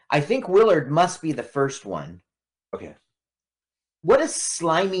Ben. I think Willard must be the first one. Okay. What a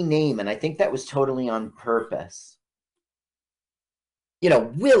slimy name, and I think that was totally on purpose. You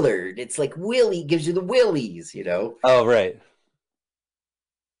know, Willard, it's like Willie gives you the willies, you know? Oh, right.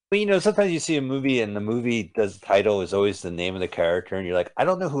 But, you know, sometimes you see a movie and the movie title is always the name of the character, and you're like, I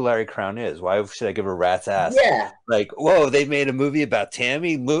don't know who Larry Crown is. Why should I give a rat's ass? Yeah. Like, whoa, they made a movie about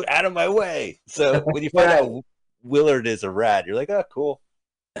Tammy? Move out of my way. So when you find out Willard is a rat, you're like, oh, cool.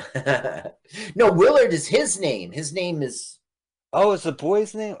 No, Willard is his name. His name is... Oh, it's the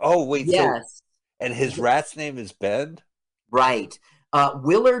boy's name? Oh, wait. Yes. So, and his rat's name is Ben? Right.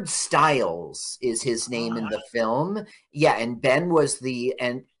 Willard Stiles is his name in the film. Yeah, and Ben was the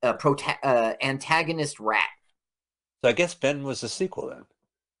antagonist rat. So I guess Ben was the sequel then.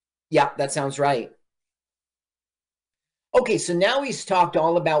 Yeah, that sounds right. Okay, so now he's talked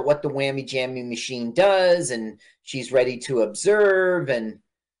all about what the whammy jammy machine does, and she's ready to observe, and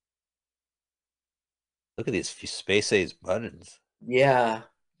look at these space age buttons. Yeah,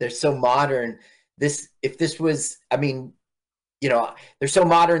 they're so modern. If this was, I mean, you know, they're so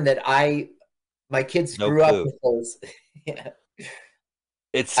modern that my kids grew up with those. Yeah.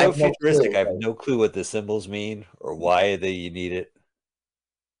 It's so futuristic. I have no clue what the symbols mean or why you need it.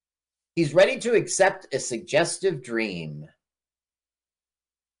 He's ready to accept a suggestive dream.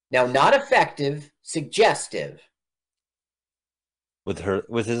 Now, not effective, suggestive.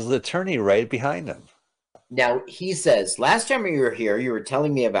 With his attorney right behind him. Now, he says, last time you were here, you were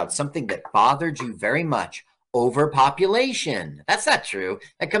telling me about something that bothered you very much. Overpopulation. That's not true.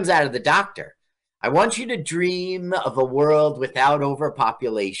 That comes out of the doctor. I want you to dream of a world without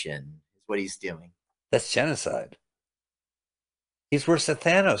overpopulation, is what he's doing. That's genocide. He's worse than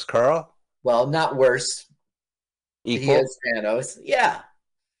Thanos, Carl. Well, not worse. Equal? He is Thanos. Yeah.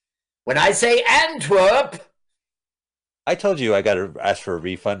 When I say Antwerp. I told you I got to ask for a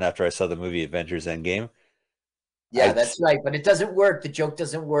refund after I saw the movie Avengers Endgame. Yeah, that's right. But it doesn't work. The joke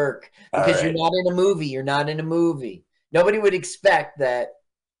doesn't work because you're not in a movie. You're not in a movie. Nobody would expect that.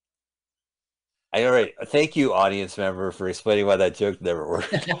 All right. Thank you, audience member, for explaining why that joke never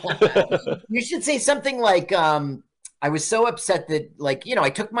worked. You should say something like, I was so upset that, like, you know, I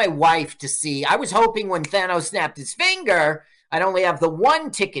took my wife to see. I was hoping when Thanos snapped his finger, I'd only have the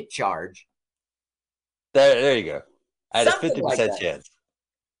 1 ticket charge. There you go. I had Something a 50% like chance.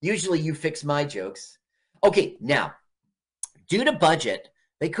 Usually you fix my jokes. Okay, now, due to budget,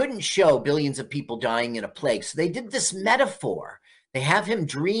 they couldn't show billions of people dying in a plague. So they did this metaphor. They have him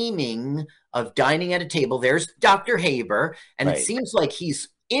dreaming of dining at a table. There's Dr. Haber, and It seems like he's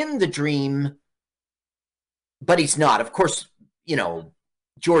in the dream but he's not. Of course,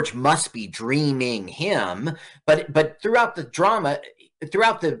 George must be dreaming him, but throughout the drama,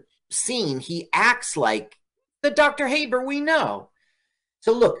 throughout the scene, he acts like the Dr. Haber we know.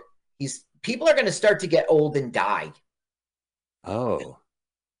 So look, people are going to start to get old and die. Oh.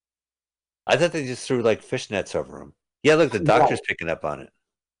 I thought they just threw like fishnets over him. Yeah, look, the doctor's picking up on it.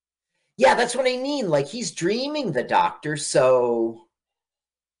 Yeah, that's what I mean. Like, he's dreaming the doctor, so...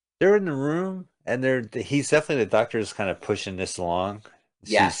 They're in the room, and he's definitely, the doctor's kind of pushing this along.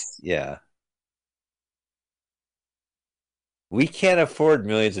 Yes. Yeah. We can't afford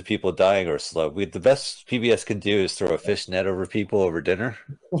millions of people dying or slow. The best PBS can do is throw a fishnet over people over dinner.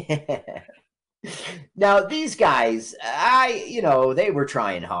 Now, these guys, they were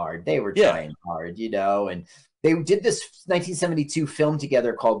trying hard. They were trying hard, and they did this 1972 film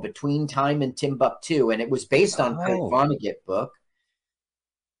together called Between Time and Timbuktu, and it was based on a Vonnegut book.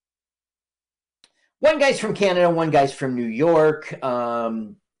 One guy's from Canada, one guy's from New York.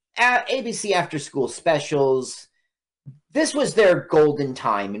 ABC After School Specials. This was their golden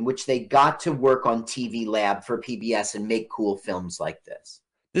time in which they got to work on TV Lab for PBS and make cool films like this.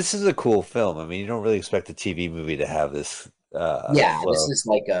 This is a cool film. I mean, you don't really expect a TV movie to have this. This is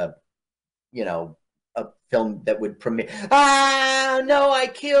like a film that would premiere. Ah, no, I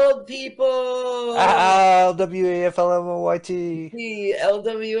killed people. LWAFLMOYT.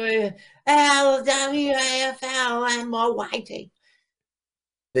 LWAFLMOYT.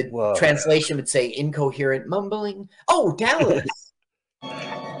 The translation would say incoherent mumbling. Oh, Dallas.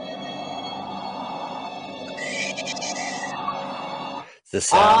 The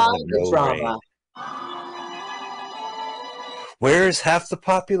sound of no drama. rain. Where's half the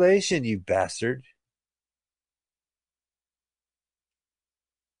population, you bastard?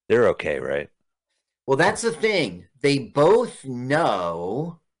 They're okay, right? Well, that's the thing. They both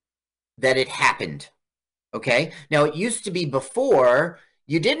know that it happened. Okay? Now, it used to be before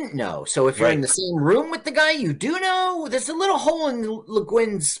you didn't know. So if you're in the same room with the guy, you do know. There's a little hole in Le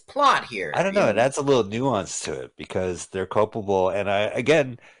Guin's plot here. I don't know. It adds a little nuance to it because they're culpable. And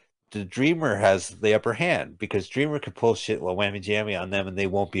again, the Dreamer has the upper hand because Dreamer could pull shit whammy jammy on them and they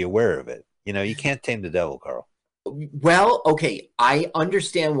won't be aware of it. You can't tame the devil, Carl. Well, okay. I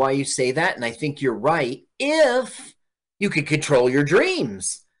understand why you say that. And I think you're right. If you could control your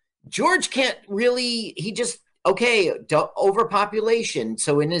dreams. George can't really, overpopulation.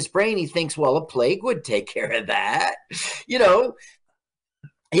 So in his brain, he thinks, well, a plague would take care of that. He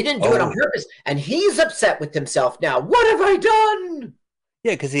didn't do it on purpose. And he's upset with himself now. What have I done?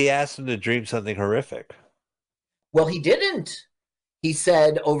 Yeah, because he asked him to dream something horrific. Well, he didn't. He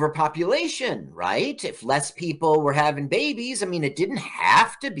said overpopulation, right? If less people were having babies, it didn't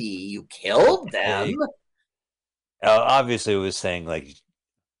have to be you killed them. Obviously, it was saying,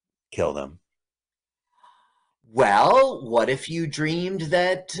 kill them. Well, what if you dreamed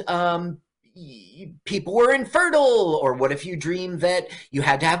that people were infertile? Or what if you dreamed that you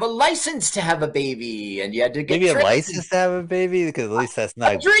had to have a license to have a baby and you had to get maybe a license to have a baby? Because at least that's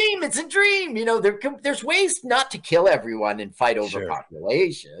not a dream. It's a dream. There's ways not to kill everyone and fight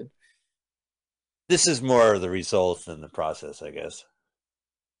overpopulation. This is more of the result than the process, I guess.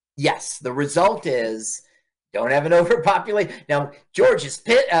 Yes, the result is don't have an overpopulation. Now, George is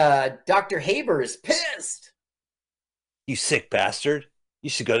Dr. Haber is pissed. You sick bastard. You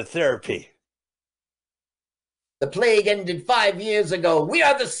should go to therapy. The plague ended 5 years ago. We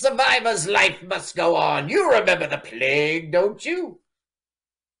are the survivors. Life must go on. You remember the plague, don't you?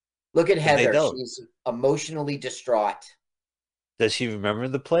 Look at Heather. She's emotionally distraught. Does she remember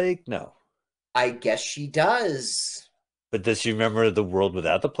the plague? No. I guess she does. But does she remember the world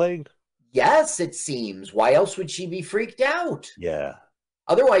without the plague? Yes, it seems. Why else would she be freaked out? Yeah.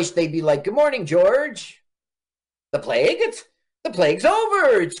 Otherwise, they'd be like, good morning, George. The plague? The plague's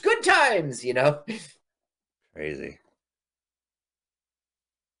over. It's good times, Crazy.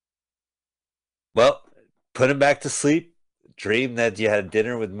 Well, put him back to sleep. Dream that you had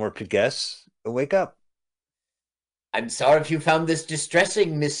dinner with more guests. And wake up. I'm sorry if you found this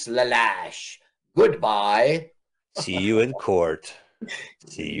distressing, Miss Lalash. Goodbye. See you in court.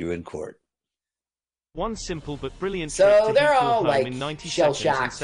 See you in court. One simple but brilliant so trick to they're heat your all home like in 90 shell seconds shocked